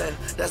diamond. Yeah,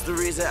 that's the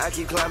reason I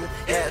keep climbing.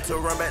 Had to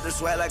run back to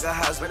swag like a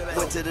husband.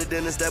 Went to the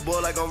dentist, that boy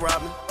like I'm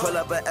robbing. Pull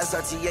up a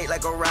SRT8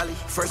 like O'Reilly.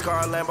 First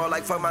car Lambo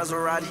like fuck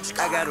Maserati.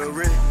 I got a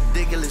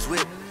ridiculous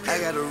whip. I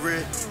got a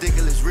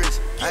ridiculous wrist.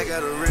 I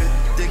got a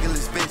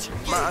ridiculous bitch.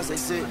 My eyes say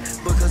sit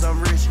because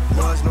I'm rich.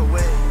 No, it's no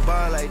way.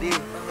 Ball like this.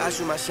 I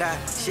shoot my shot.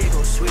 Shit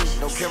gon' switch.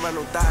 Don't care about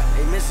no thought.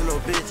 Ain't missing no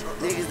bitch.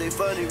 Niggas, they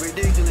funny,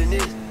 ridiculous.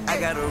 I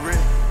got a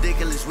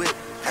ridiculous whip.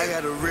 I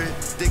got a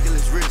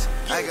ridiculous wrist.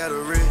 I got a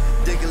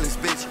ridiculous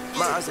bitch.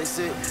 My eyes say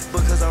sit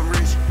because I'm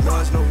rich. No,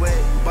 it's no way.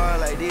 Ball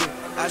like this.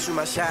 I shoot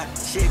my shot.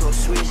 Shit gon'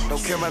 switch.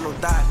 Don't care about no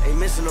thought. Ain't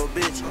missing no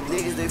bitch.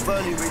 Niggas, they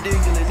funny,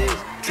 ridiculous.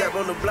 Trap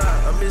on the block.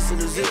 I'm missing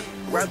the zip.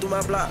 Ride through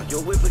my block,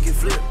 your whip will get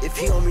flipped. If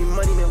he owe me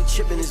money, man, we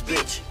chippin' this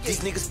bitch.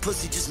 These niggas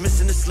pussy just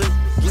missing the slip.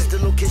 What's the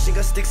location,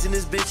 got sticks in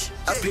this bitch.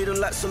 I paid a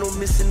lot, so no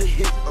missing the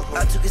hit.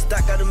 I took a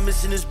stock out of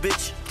missing this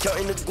bitch.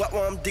 Counting the guap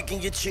while I'm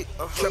dicking your chick.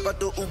 Trap out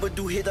the Uber,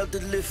 do hit out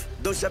the lift.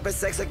 Don't shop at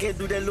Saks, I can't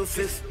do that little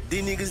fifth.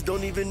 These niggas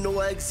don't even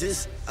know I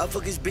exist. I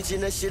fuck his bitch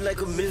and that shit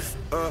like a myth.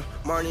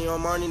 Marnie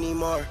on Marnie need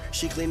more.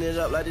 She cleaned it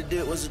up like the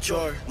dick was a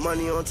chore.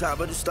 Money on top,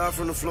 but it start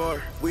from the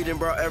floor. We done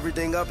brought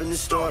everything up in the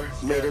store.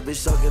 Made a bitch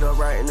suck it up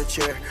right in the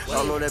chair. I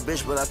don't know that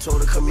bitch, but I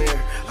told her come here.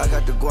 I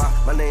got the guap,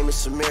 my name is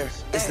Samir.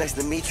 It's nice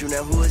to meet you,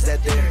 now who is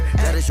that there?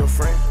 That is your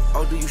friend,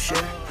 oh do you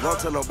share? Won't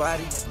tell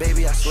nobody,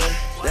 baby I swear.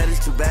 That is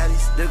two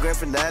baddies, the grand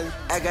finale.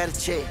 I got a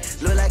check,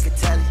 look like a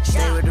tally.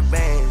 Stay with the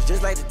bands,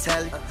 just like the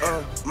tally.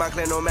 My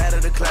clan no matter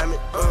the climate.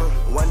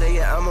 One day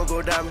yeah, I'ma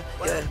go diamond.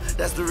 Yeah,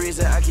 that's the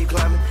reason I keep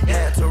climbing.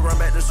 Had to run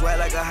back to swag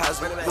like a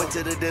husband. Went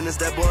to the dentist,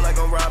 that boy like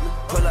I'm robbing.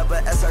 Pull up a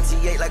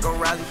SRT8 like I'm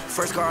Riley.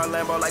 First car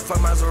Lambo like fuck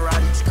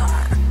Maserati.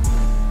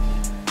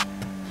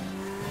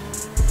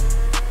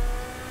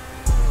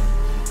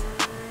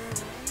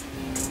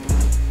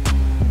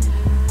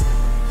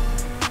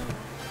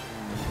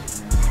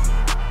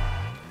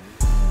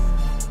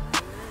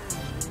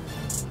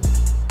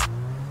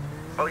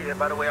 Oh yeah,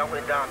 by the way, I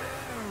went diamond.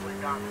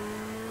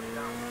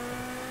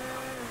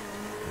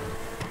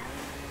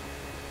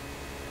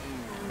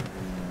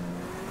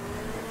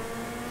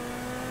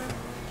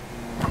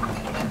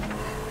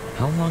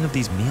 How long have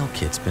these meal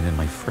kits been in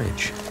my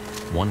fridge?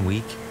 1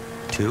 week?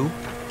 2?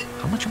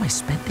 How much am I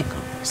spending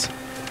on these?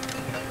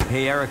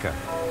 Hey, Erica,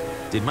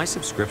 did my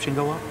subscription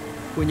go up?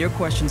 When your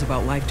questions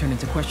about life turn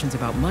into questions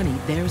about money,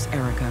 there's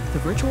Erica, the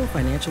virtual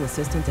financial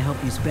assistant to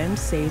help you spend,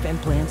 save, and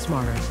plan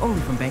smarter. Only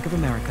from Bank of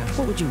America.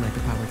 What would you like the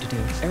power to do?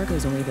 Erica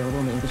is only available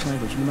in the English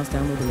language. You must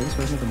download the latest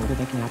version of the mobile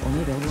banking app,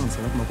 only available on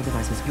select mobile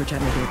devices. Your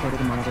chat may be recorded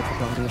and monitored for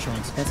quality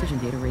assurance. Message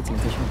and data rates and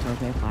additional terms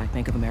may apply.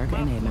 Bank of America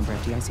N.A., member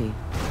FDIC.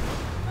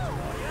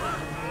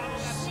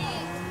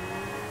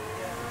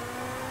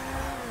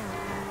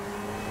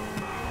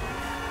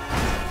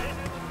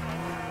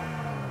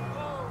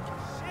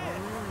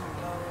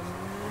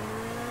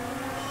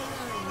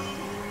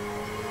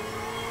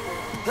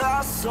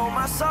 I sold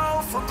my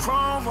soul for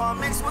chrome while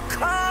mixed with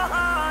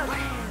corn.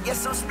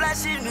 Yes, I'm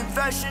splashing in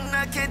fashion,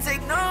 I can't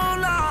take no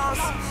loss.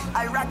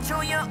 I rock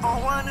Junior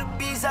on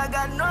wannabes, I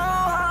got no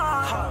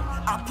heart.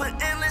 I put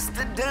endless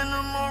to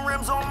denim on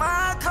rims on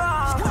my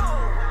car.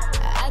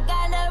 I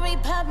got a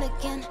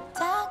Republican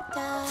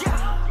doctor.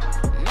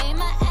 Made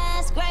my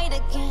ass great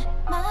again,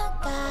 my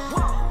God.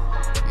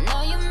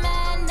 Know you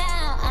mad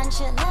now,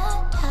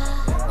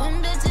 enchilada. When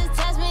bitches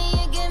test me,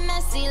 you get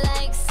messy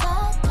like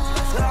soda.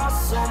 I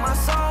sold my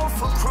soul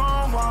for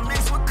chrome while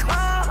mixed with corn.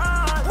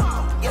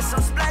 Yes,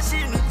 I'm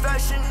splashing in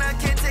fashion, I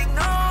can't take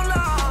no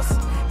loss.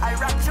 I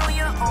rock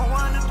Junior on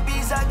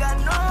wannabes, I got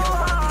no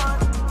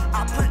heart.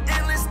 I put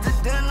endless to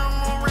denim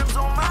on rims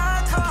on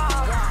my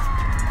car.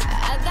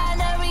 I got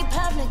a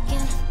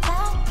Republican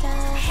doctor.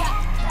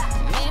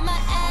 Made my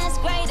ass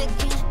great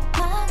again,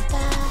 my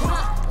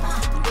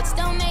God. Bitch,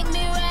 don't make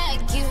me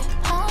rag you,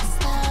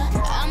 all-star.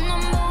 I'm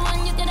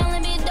 #1, you can only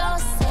be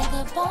those. Say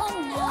goodbye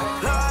now.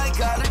 I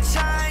got a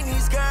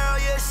Chinese girl,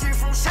 yeah, she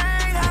from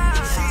Shanghai.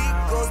 She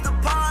goes to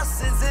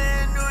Parsons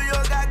in New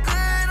York, got good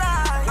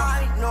eyes.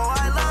 I know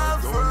I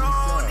love her,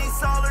 only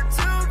saw her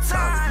 2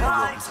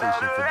 times.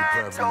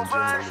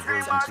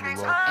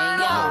 Hey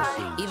yo,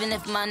 even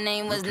if my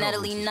name was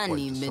Natalie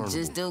Nunny,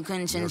 bitches still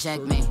couldn't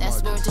check me. That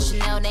spirit to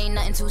Chanel, they ain't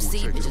nothing to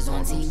see. Bitches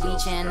on TV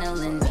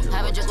channeling me.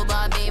 Have a jiggle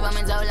bar, babe, I'm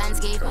into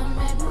landscape.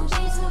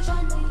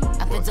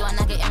 I put to a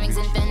knock at earrings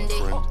and Fendi.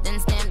 Then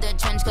stamp the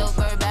trench coat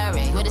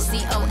Burberry. With a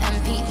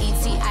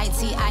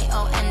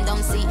COMPETITION,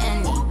 don't see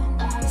any.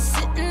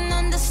 Sitting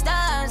under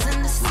stars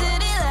in the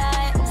city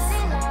lights.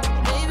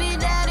 Baby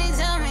daddy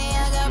tell me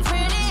I got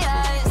pretty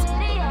eyes.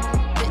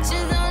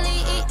 Bitches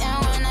only eating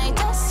when I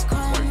dust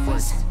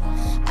crumbs.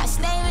 I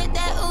stay with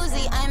that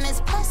Uzi, I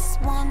miss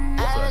 +1.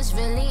 I was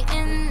really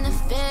in the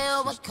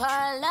field with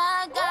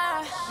Carla,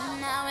 girl.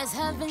 Now it's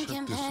heaven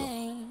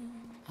campaign.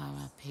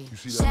 R.I.P.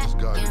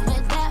 Shacking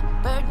with that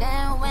bird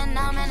down when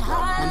I'm in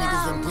Harlem. My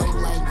niggas are broke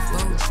like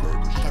Virgil.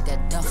 I got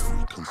that duffel.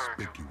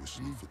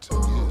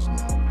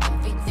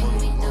 Everything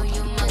we do,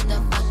 you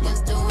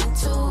motherfuckers do it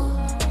too.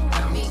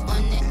 We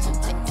on it to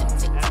take the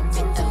bit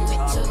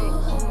too.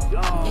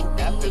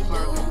 Everything we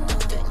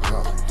do.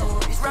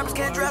 These rappers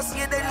can't dress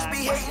it, they just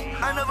be hating.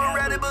 I never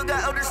read it, but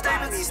got other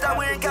statements. Stop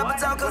wearing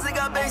Capital cause it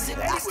got basic.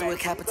 I used to wear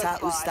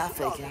Capital, stop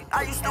faking.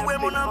 I used to wear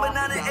more number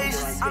 9 than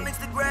Asians. I mixed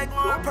the Greg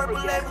Long, purple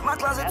label. My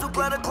closet 2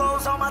 clutter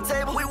clothes on my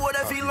table. We wore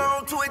that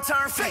V-long till it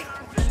turned fake.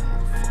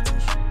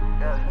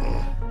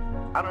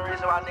 I don't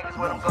reason why niggas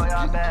with them go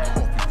y'all bad.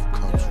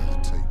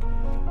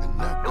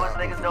 It was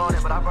niggas doing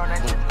it, but I burned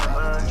that shit to the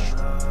blood.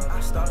 I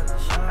started the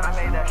shit, and I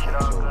made that shit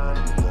all good.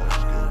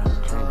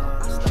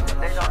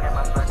 They don't get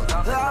my money.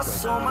 I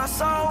sold my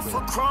soul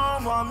for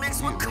chrome while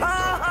mixed with corn.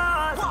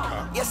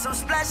 Yes, I'm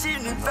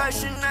splashing in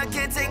fashion, I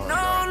can't take no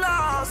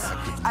loss.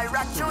 I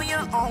rock Junior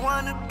on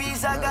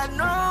wannabes, I got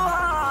no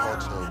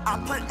heart. I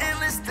put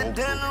endless the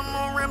denim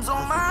on rims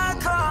on my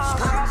car.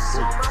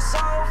 Sold my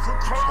soul for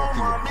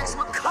chrome, I mix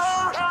with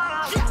car.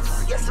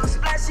 Yes, I'm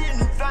splashing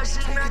in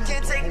fashion, I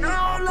can't take no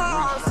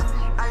loss.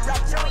 I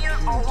rock Junior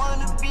on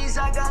wannabes,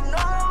 I got no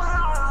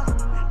heart.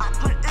 I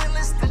put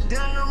endless the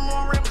denim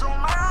on rims on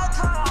my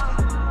car.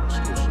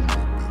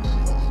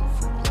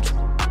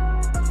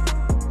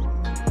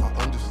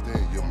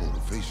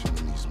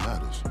 In these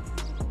matters.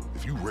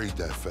 If you raid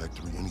that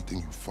factory, anything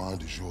you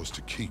find is yours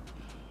to keep.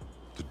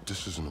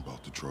 This isn't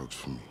about the drugs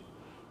for me.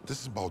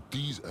 This is about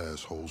these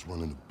assholes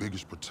running the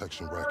biggest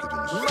protection racket in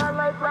the city. That's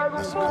the kind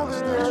of stash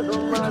you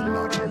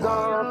cannot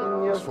provide.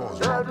 As far as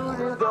my part, we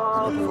can provide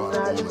all the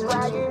things you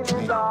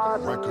need.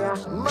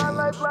 Records,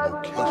 names,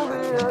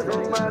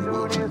 locations, and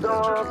we'll need to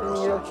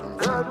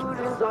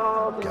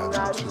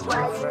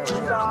educate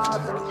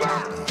ourselves on the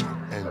ground.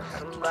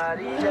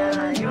 Gather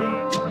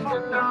material,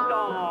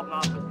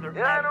 and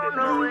I don't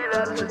know it, I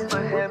took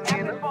my hand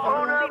in the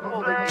phone up a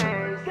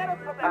place.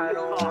 I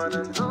don't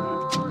wanna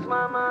lose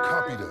my mind.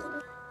 Copy that.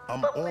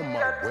 I'm on my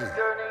way.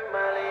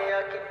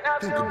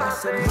 Think about I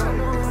said,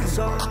 Mama, I'm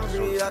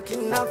sorry, I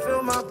cannot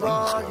feel my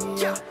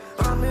body. Yeah.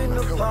 I'm in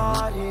the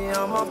party,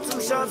 I'm up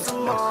 2 shots of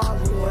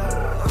Molly.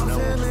 Yeah. I'm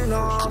feeling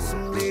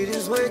awesome, lead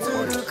this way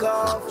to the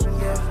coffin.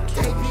 Yeah.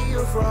 KP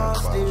or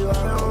Frosty,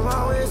 right on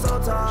my way so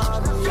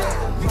tired.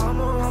 Yeah.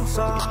 Mama, I'm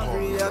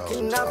sorry, I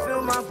cannot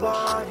feel my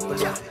body.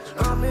 Yeah.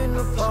 I'm in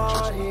the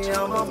party,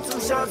 I'm up 2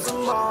 shots of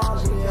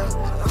Molly. Yeah.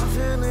 I'm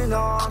feeling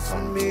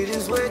awesome, lead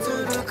this way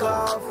to the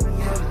coffin.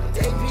 Yeah.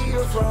 KP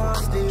or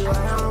Frosty,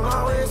 right on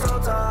my way so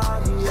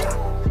tired. Yeah.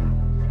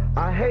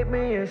 I hate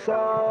being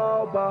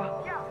sober,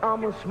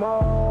 I'm a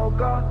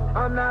smoker,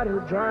 I'm not a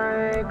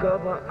drinker,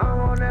 but I'm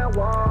on that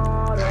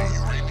water.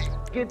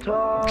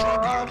 Guitar,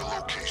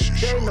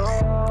 they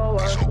know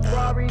us,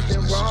 Robbies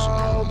and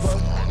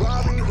robbers.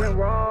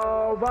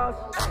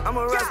 I'm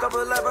a rest up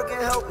of life, I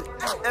can't help it.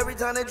 Every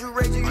time that you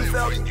rage it, you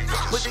felt it.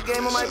 Put the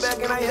game on my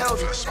back and I held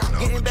it.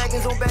 Getting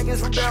backings on backings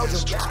from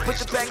Belgium. Put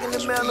the pack in the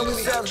mail and we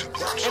sell it.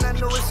 And I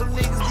know it's some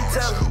niggas be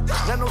telling.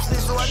 Not no snitch,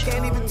 so I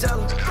can't even tell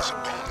them.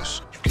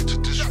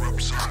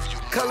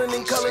 Cullin'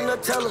 and cullin'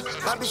 Nutella.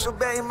 I be so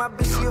bad in my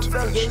bitch, she a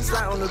fella. Yeah, he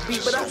slide on the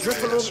beat, but I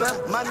drip a little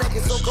better. My neck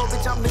is so cold,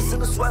 bitch, I'm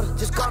missing a sweater.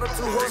 Just caught up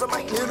 2 hoes, I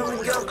might hit them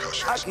together.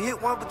 I can hit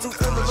 1 but 2,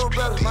 feel a little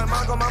better. My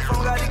mom on my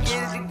phone, gotta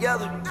get it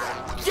together.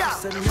 Yeah. I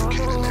said,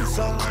 Mama, I'm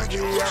sorry,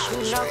 I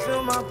cannot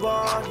feel my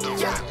body.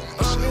 Yeah.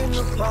 I'm in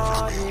the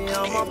party,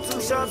 I'm up 2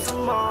 shots of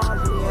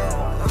Molly.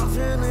 Yeah. I'm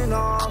feeling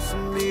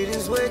awesome, lead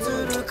this way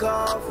to the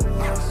coffin.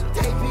 Yeah.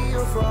 KP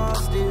or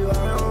Frosty,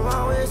 right on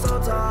my way so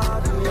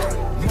tired. Yeah.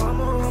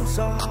 Mama, I'm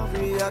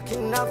sorry, I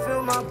cannot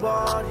feel my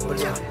body.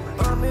 Yeah.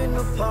 I'm in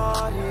the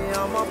party,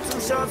 I'm up 2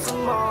 shots of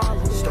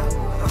Molly. Yeah.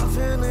 I'm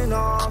feeling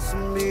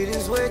awesome, lead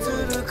this way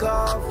to the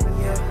coffin.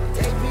 Yeah.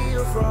 KP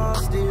or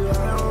Frosty,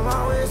 right on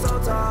my way so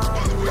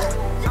tired. Yeah.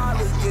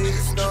 Alligator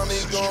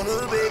stomach on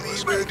a baby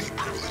bird.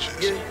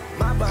 Yeah.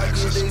 My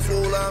pockets they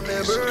full, I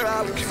remember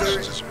I was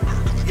hurt.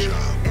 Yeah.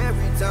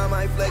 Every time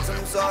I flex,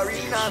 I'm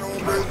sorry, not on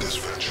purpose.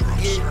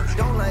 Yeah.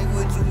 Don't like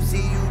what you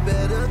see, you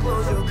better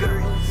close your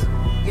curtains.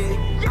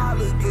 Yeah,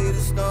 alligator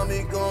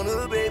stomach on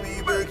a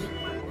baby burger.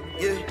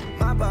 Yeah,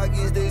 my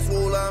pockets they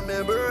swole, I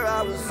remember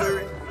I was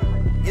hurting.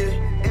 Yeah,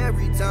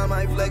 every time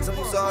I flex,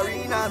 I'm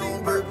sorry, not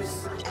on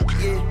purpose.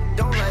 Yeah,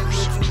 don't like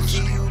what you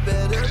see, you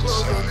better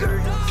close your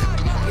curtains.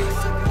 Yeah,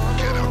 so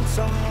Mama, I'm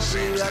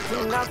sorry, I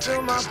cannot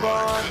feel my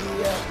body.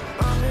 Yeah,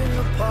 I'm in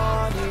the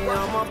party,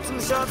 I'm up 2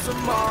 shots of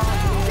Molly.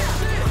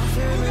 Yeah, I'm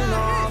feeling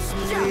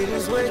awesome, lead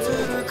this way to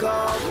the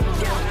coffin.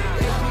 Yeah,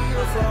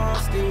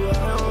 Frosty, right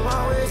on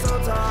my way so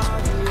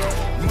tired. Yeah.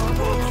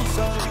 Mama, I'm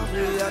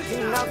sorry, I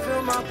cannot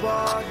feel my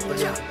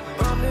body. Yeah.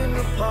 I'm in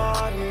the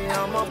party,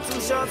 I'm up 2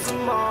 shots of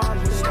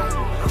Molly.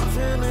 Yeah. I'm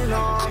feeling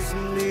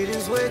awesome, lead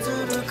this way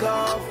to the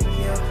coffin.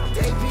 Yeah.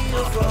 KP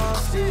or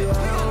Frosty,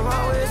 right on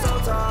my way so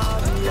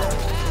tired.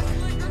 Yeah.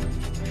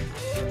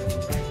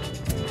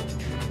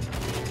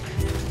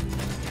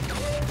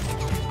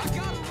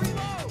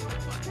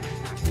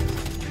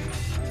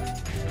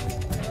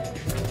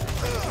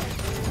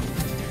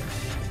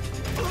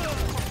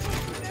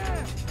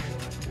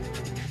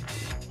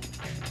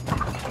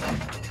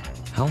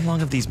 How long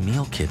have these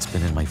meal kits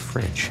been in my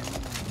fridge?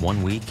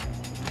 1 week?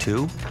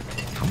 2?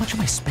 How much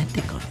am I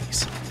spending on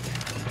these?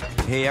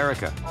 Hey,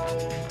 Erica,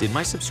 did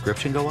my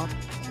subscription go up?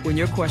 When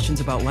your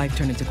questions about life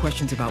turn into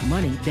questions about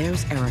money,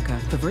 there's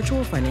Erica, the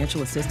virtual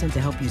financial assistant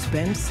to help you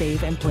spend,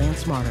 save, and plan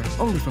smarter.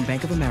 Only from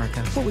Bank of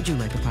America. What would you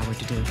like the power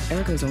to do?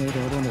 Erica is only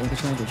available in the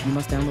English language. You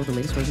must download the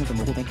latest version of the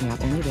mobile banking app,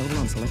 only available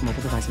on select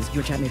mobile devices.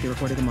 Your chat may be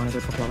recorded and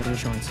monitored for quality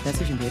assurance.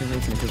 Message and data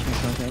rates and additional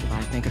terms may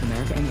apply. Bank of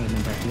America and name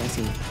member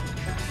FDIC.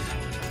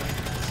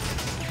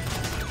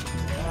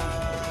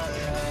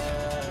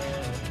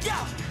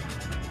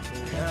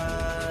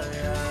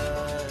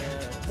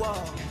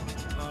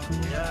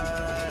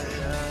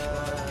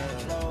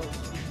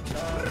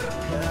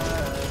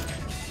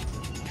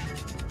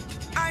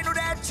 I know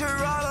that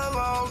you're all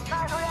alone.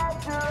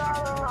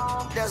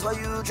 That's why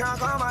you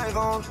drunk on my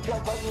phone.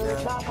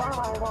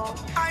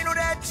 I know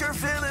that your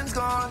feelings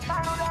gone.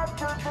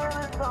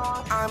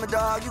 I'm a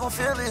dog, you gon'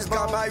 feel this.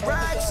 Got my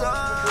racks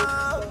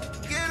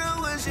up. Get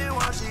her when she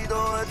wants, she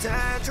throw a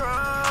tantrum.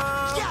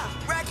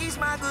 Racky's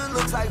my good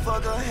looks like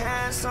fuck a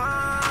handsome.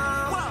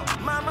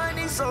 My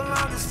money so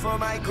long it's for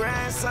my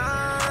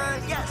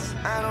grandson. Yes,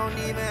 I don't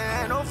even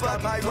have no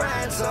fucking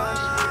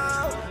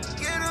grandson.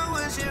 Get her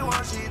when she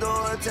wants, she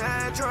throw a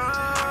tantrum.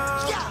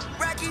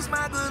 Racky's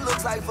my good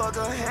looks like fuck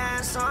a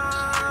handsome.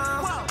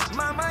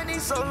 My money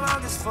so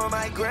long it's for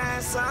my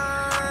grandson.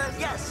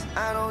 Yes,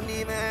 I don't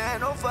even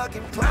have no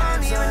fucking plans. I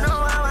don't even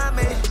know how I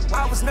made it.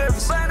 I was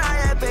nervous, but I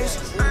had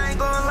patience. I ain't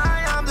gonna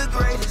lie, I'm the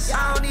greatest.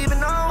 I don't even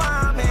know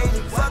how I made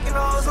it. Fucking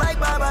hoes like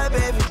bye-bye,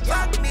 baby.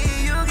 Fuck me,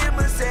 you get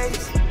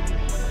Mercedes.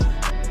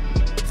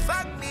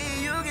 Fuck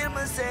me, you get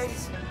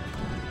Mercedes.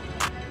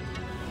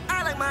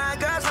 I like my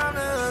girls on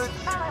the hood.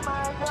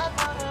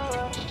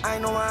 I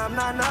know I'm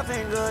not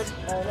nothing good.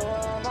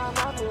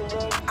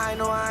 I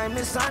know I'm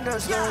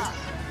misunderstood.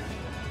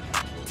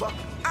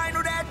 I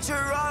know that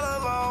you're all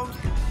alone.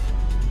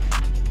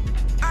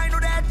 I know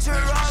that you're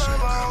all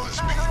alone.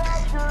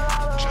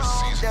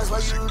 That's why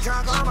you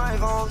drunk on my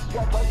phone.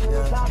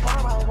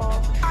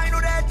 I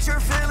know that your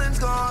feelings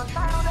gone.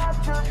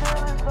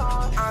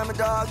 I'm a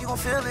dog, you gon'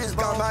 feel this.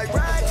 Got my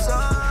racks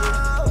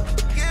up.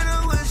 Get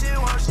her when she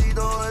wants, she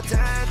throw a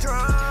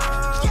tantrum.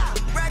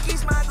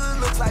 Racky's my good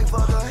looks like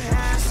fuck a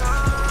handsome.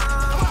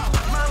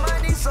 My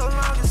money so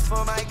long it's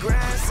for my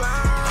grandson.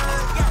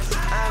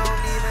 I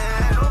don't even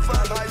have no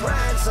fuck my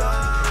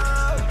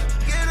ransom.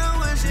 Get her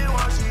when she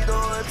wants, she throw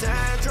a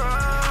tantrum.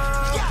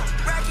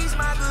 Racky's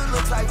my good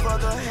looks like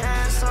fuck a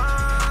handsome.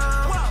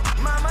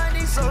 My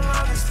money so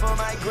long it's for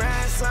my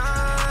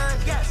grandson.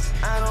 Yes,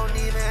 I don't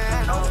even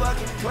have no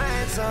fucking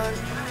plan, son.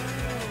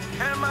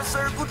 And my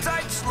circle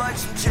tight just like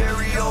some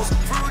Cheerios.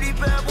 Fruity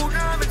pebble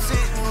diamonds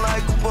hitting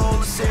like a bowl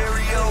of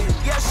cereal.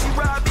 Yeah, she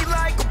ride me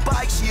like a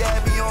bike, she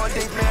had me on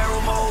Dave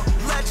Merrill mode.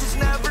 Legends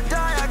never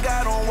die, I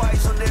got on white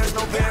so there's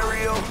no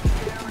burial.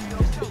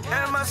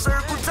 And my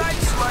circle tight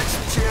just like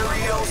some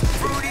Cheerios.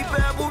 Fruity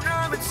pebble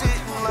diamonds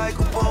hitting like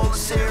a bowl of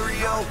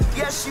cereal.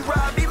 Yeah, she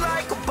ride me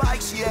like a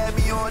bike, she had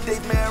me on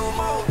Dave Merrill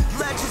mode.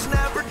 Legends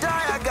never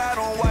die, I got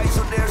on white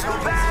so there's no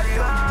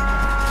burial.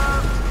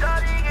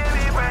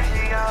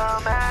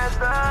 A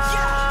master,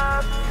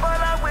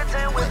 but I went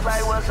in with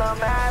like was a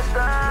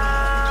master.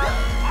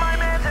 My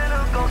man's in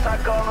a ghost, I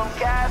call him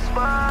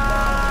Casper.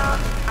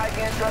 I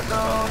can't trust her,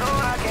 oh no,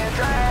 I can't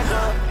drag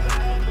her.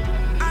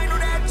 I know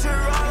that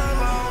you're all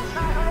alone.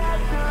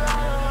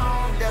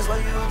 That's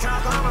why you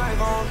drunk on my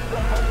phone.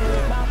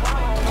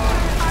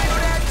 I know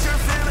that your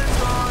feelings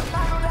gone.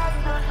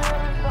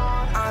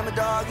 I'm a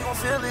dog, you gon'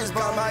 feel this.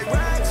 Got my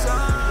racks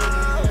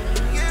up.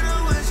 Get her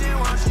when she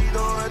wants, she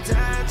throw a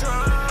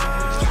tantrum.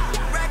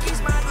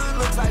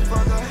 Looks like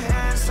fuck a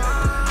handsome.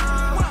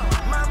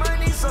 My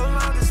money so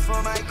long it's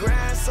for my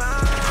grandson.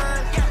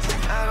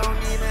 I don't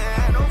even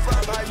have no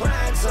fuck my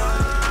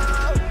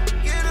grandson.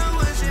 Get her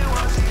when she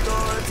wants, she throw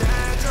a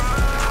tantrum.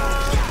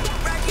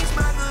 Racky's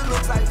my good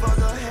looks like fuck a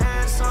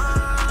handsome.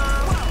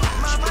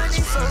 My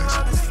money so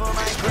long it's for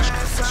my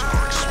grandson.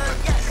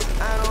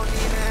 I don't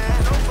even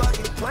have no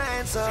fucking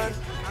plan, son.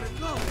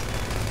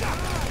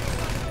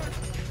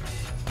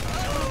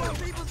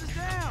 Peoples is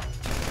down.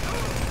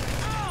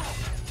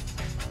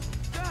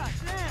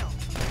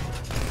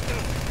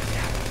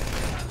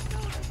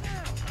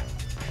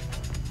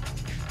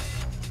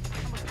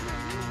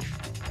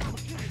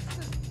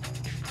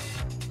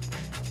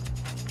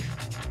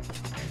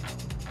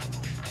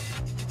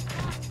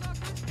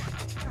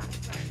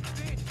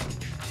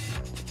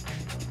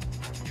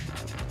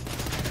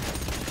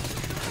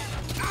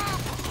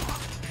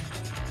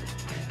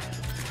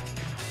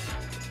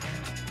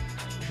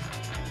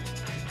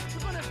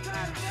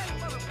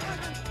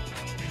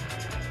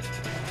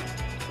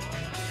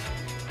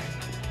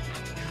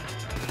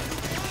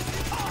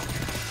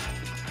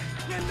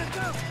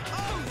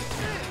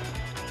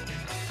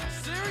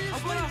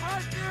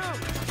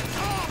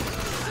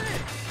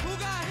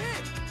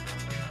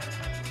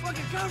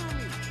 Cover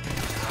me!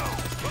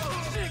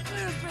 Oh, shit,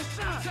 Clear's been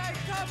shot! Take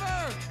cover!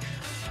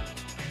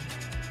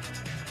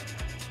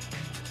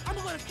 I'm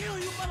gonna kill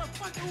you,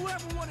 motherfucker,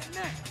 whoever wanted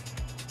next!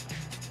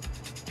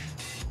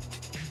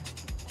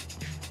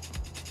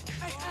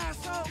 Hey,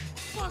 asshole!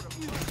 Fuck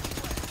you!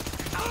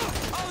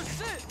 Oh,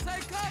 shit!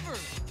 Take cover!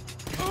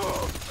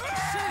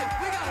 Shit!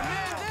 We got a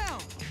man down!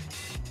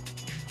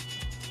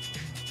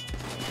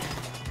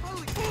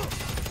 Holy fuck!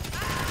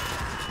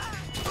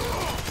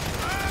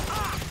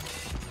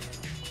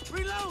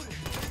 Reload it!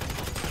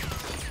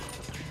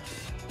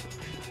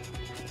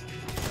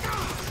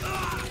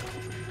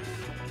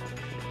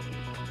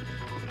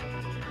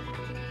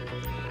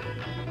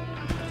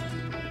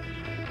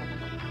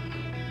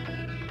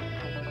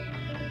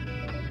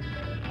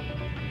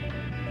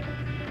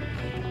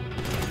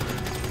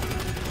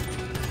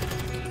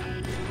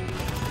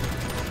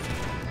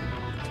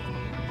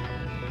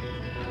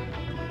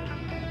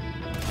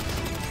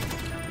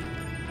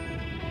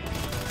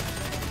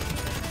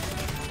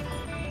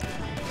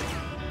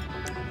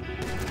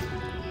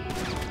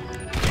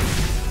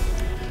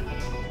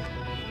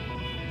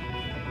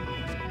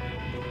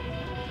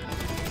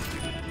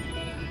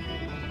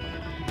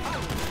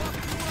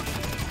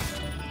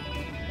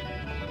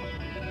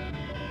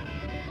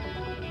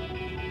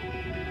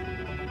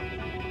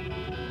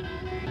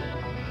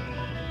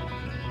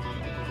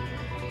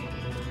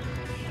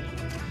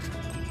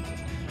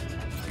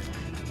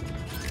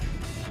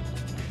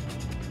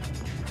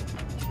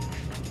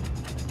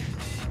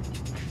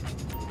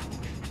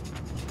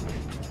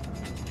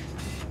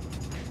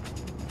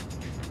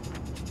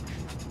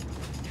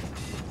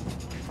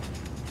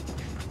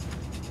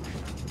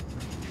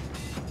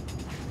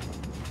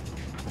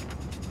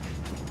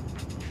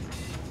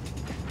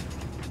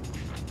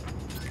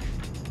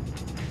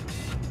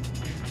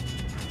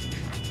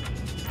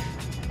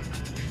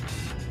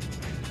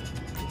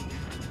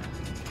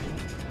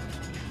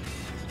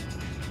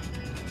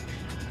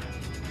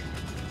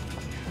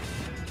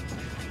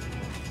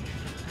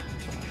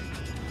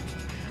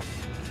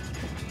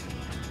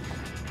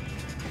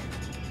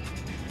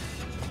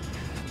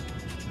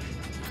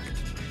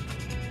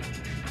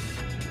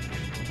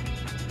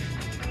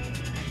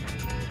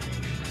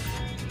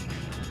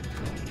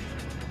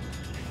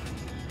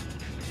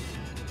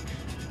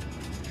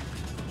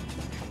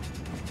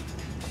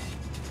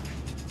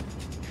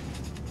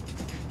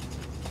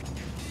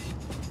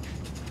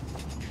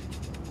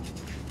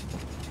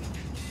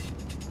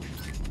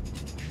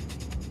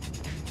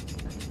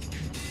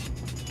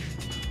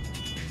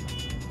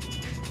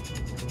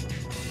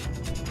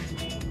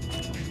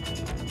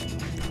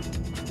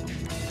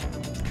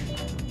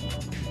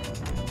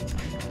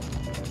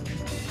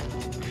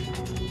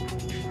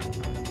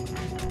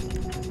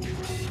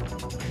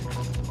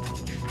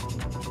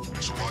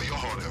 you're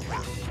hard at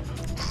work.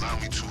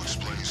 Allow me to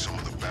explain some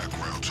of the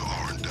background to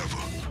our endeavor.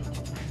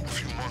 A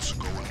few months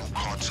ago, a new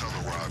cartel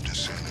arrived in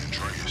San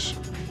Andreas.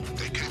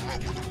 They came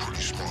up with a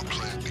pretty smart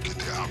plan to get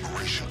their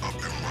operation up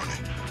and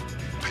running.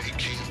 Pay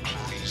key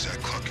employees at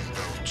Cluck and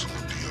Bell to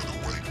look the other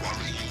way while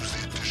they use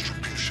their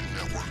distribution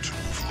network to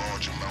move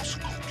large amounts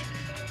of cocaine.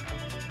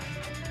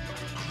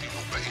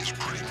 Galeno Bay is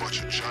pretty much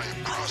a giant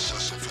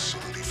processing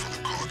facility for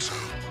the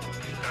cartel.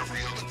 Every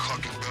other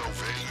Cluck and Bell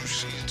van you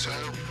see in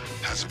town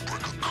has a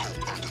brick of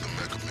coke under the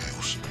mega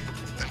mills.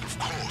 And of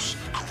course,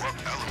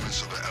 corrupt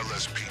elements of the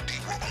LSPD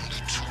were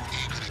only too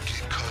eager to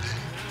get cut in.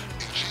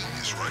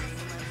 Ingenious, right?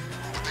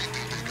 But they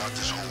think they got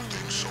this whole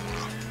thing sewn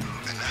up.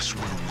 And that's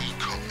where we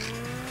come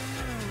in.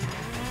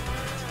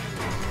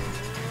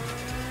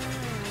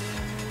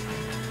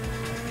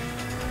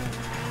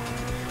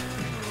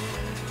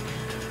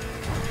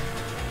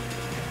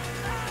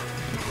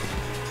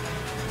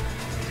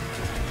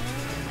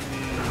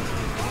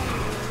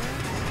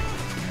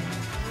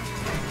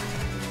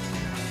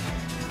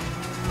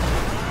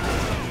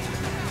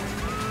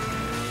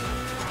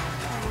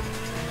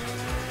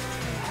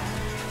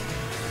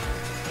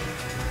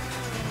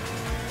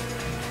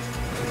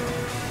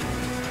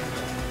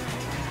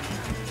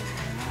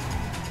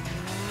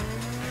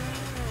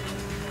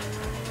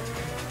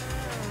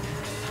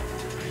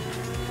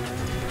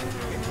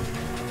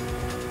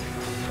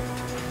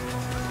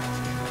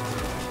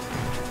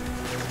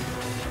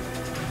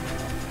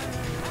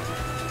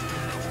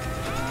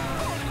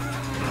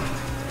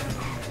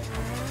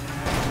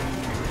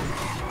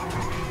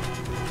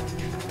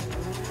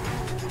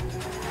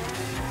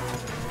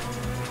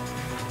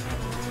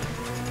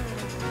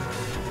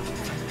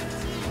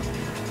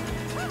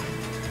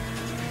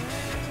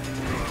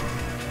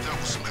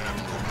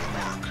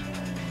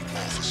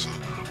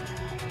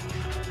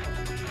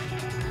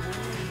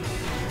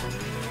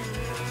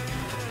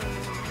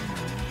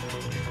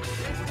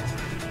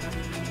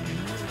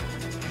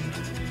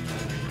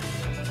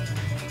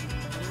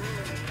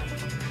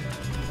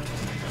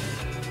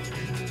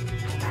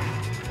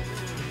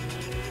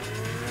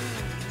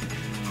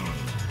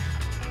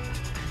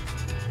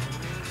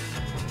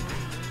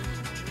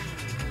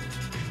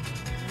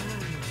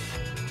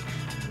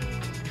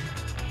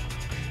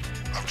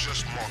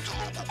 Just marked the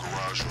local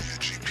garage on your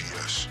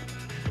GPS.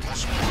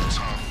 Once upon a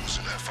time, it was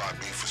an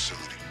FIB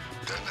facility,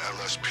 then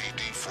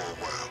LSPD for a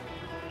while.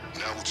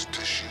 Now it's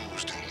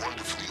disused and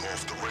wonderfully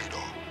off the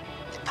radar.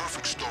 The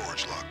perfect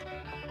storage lot.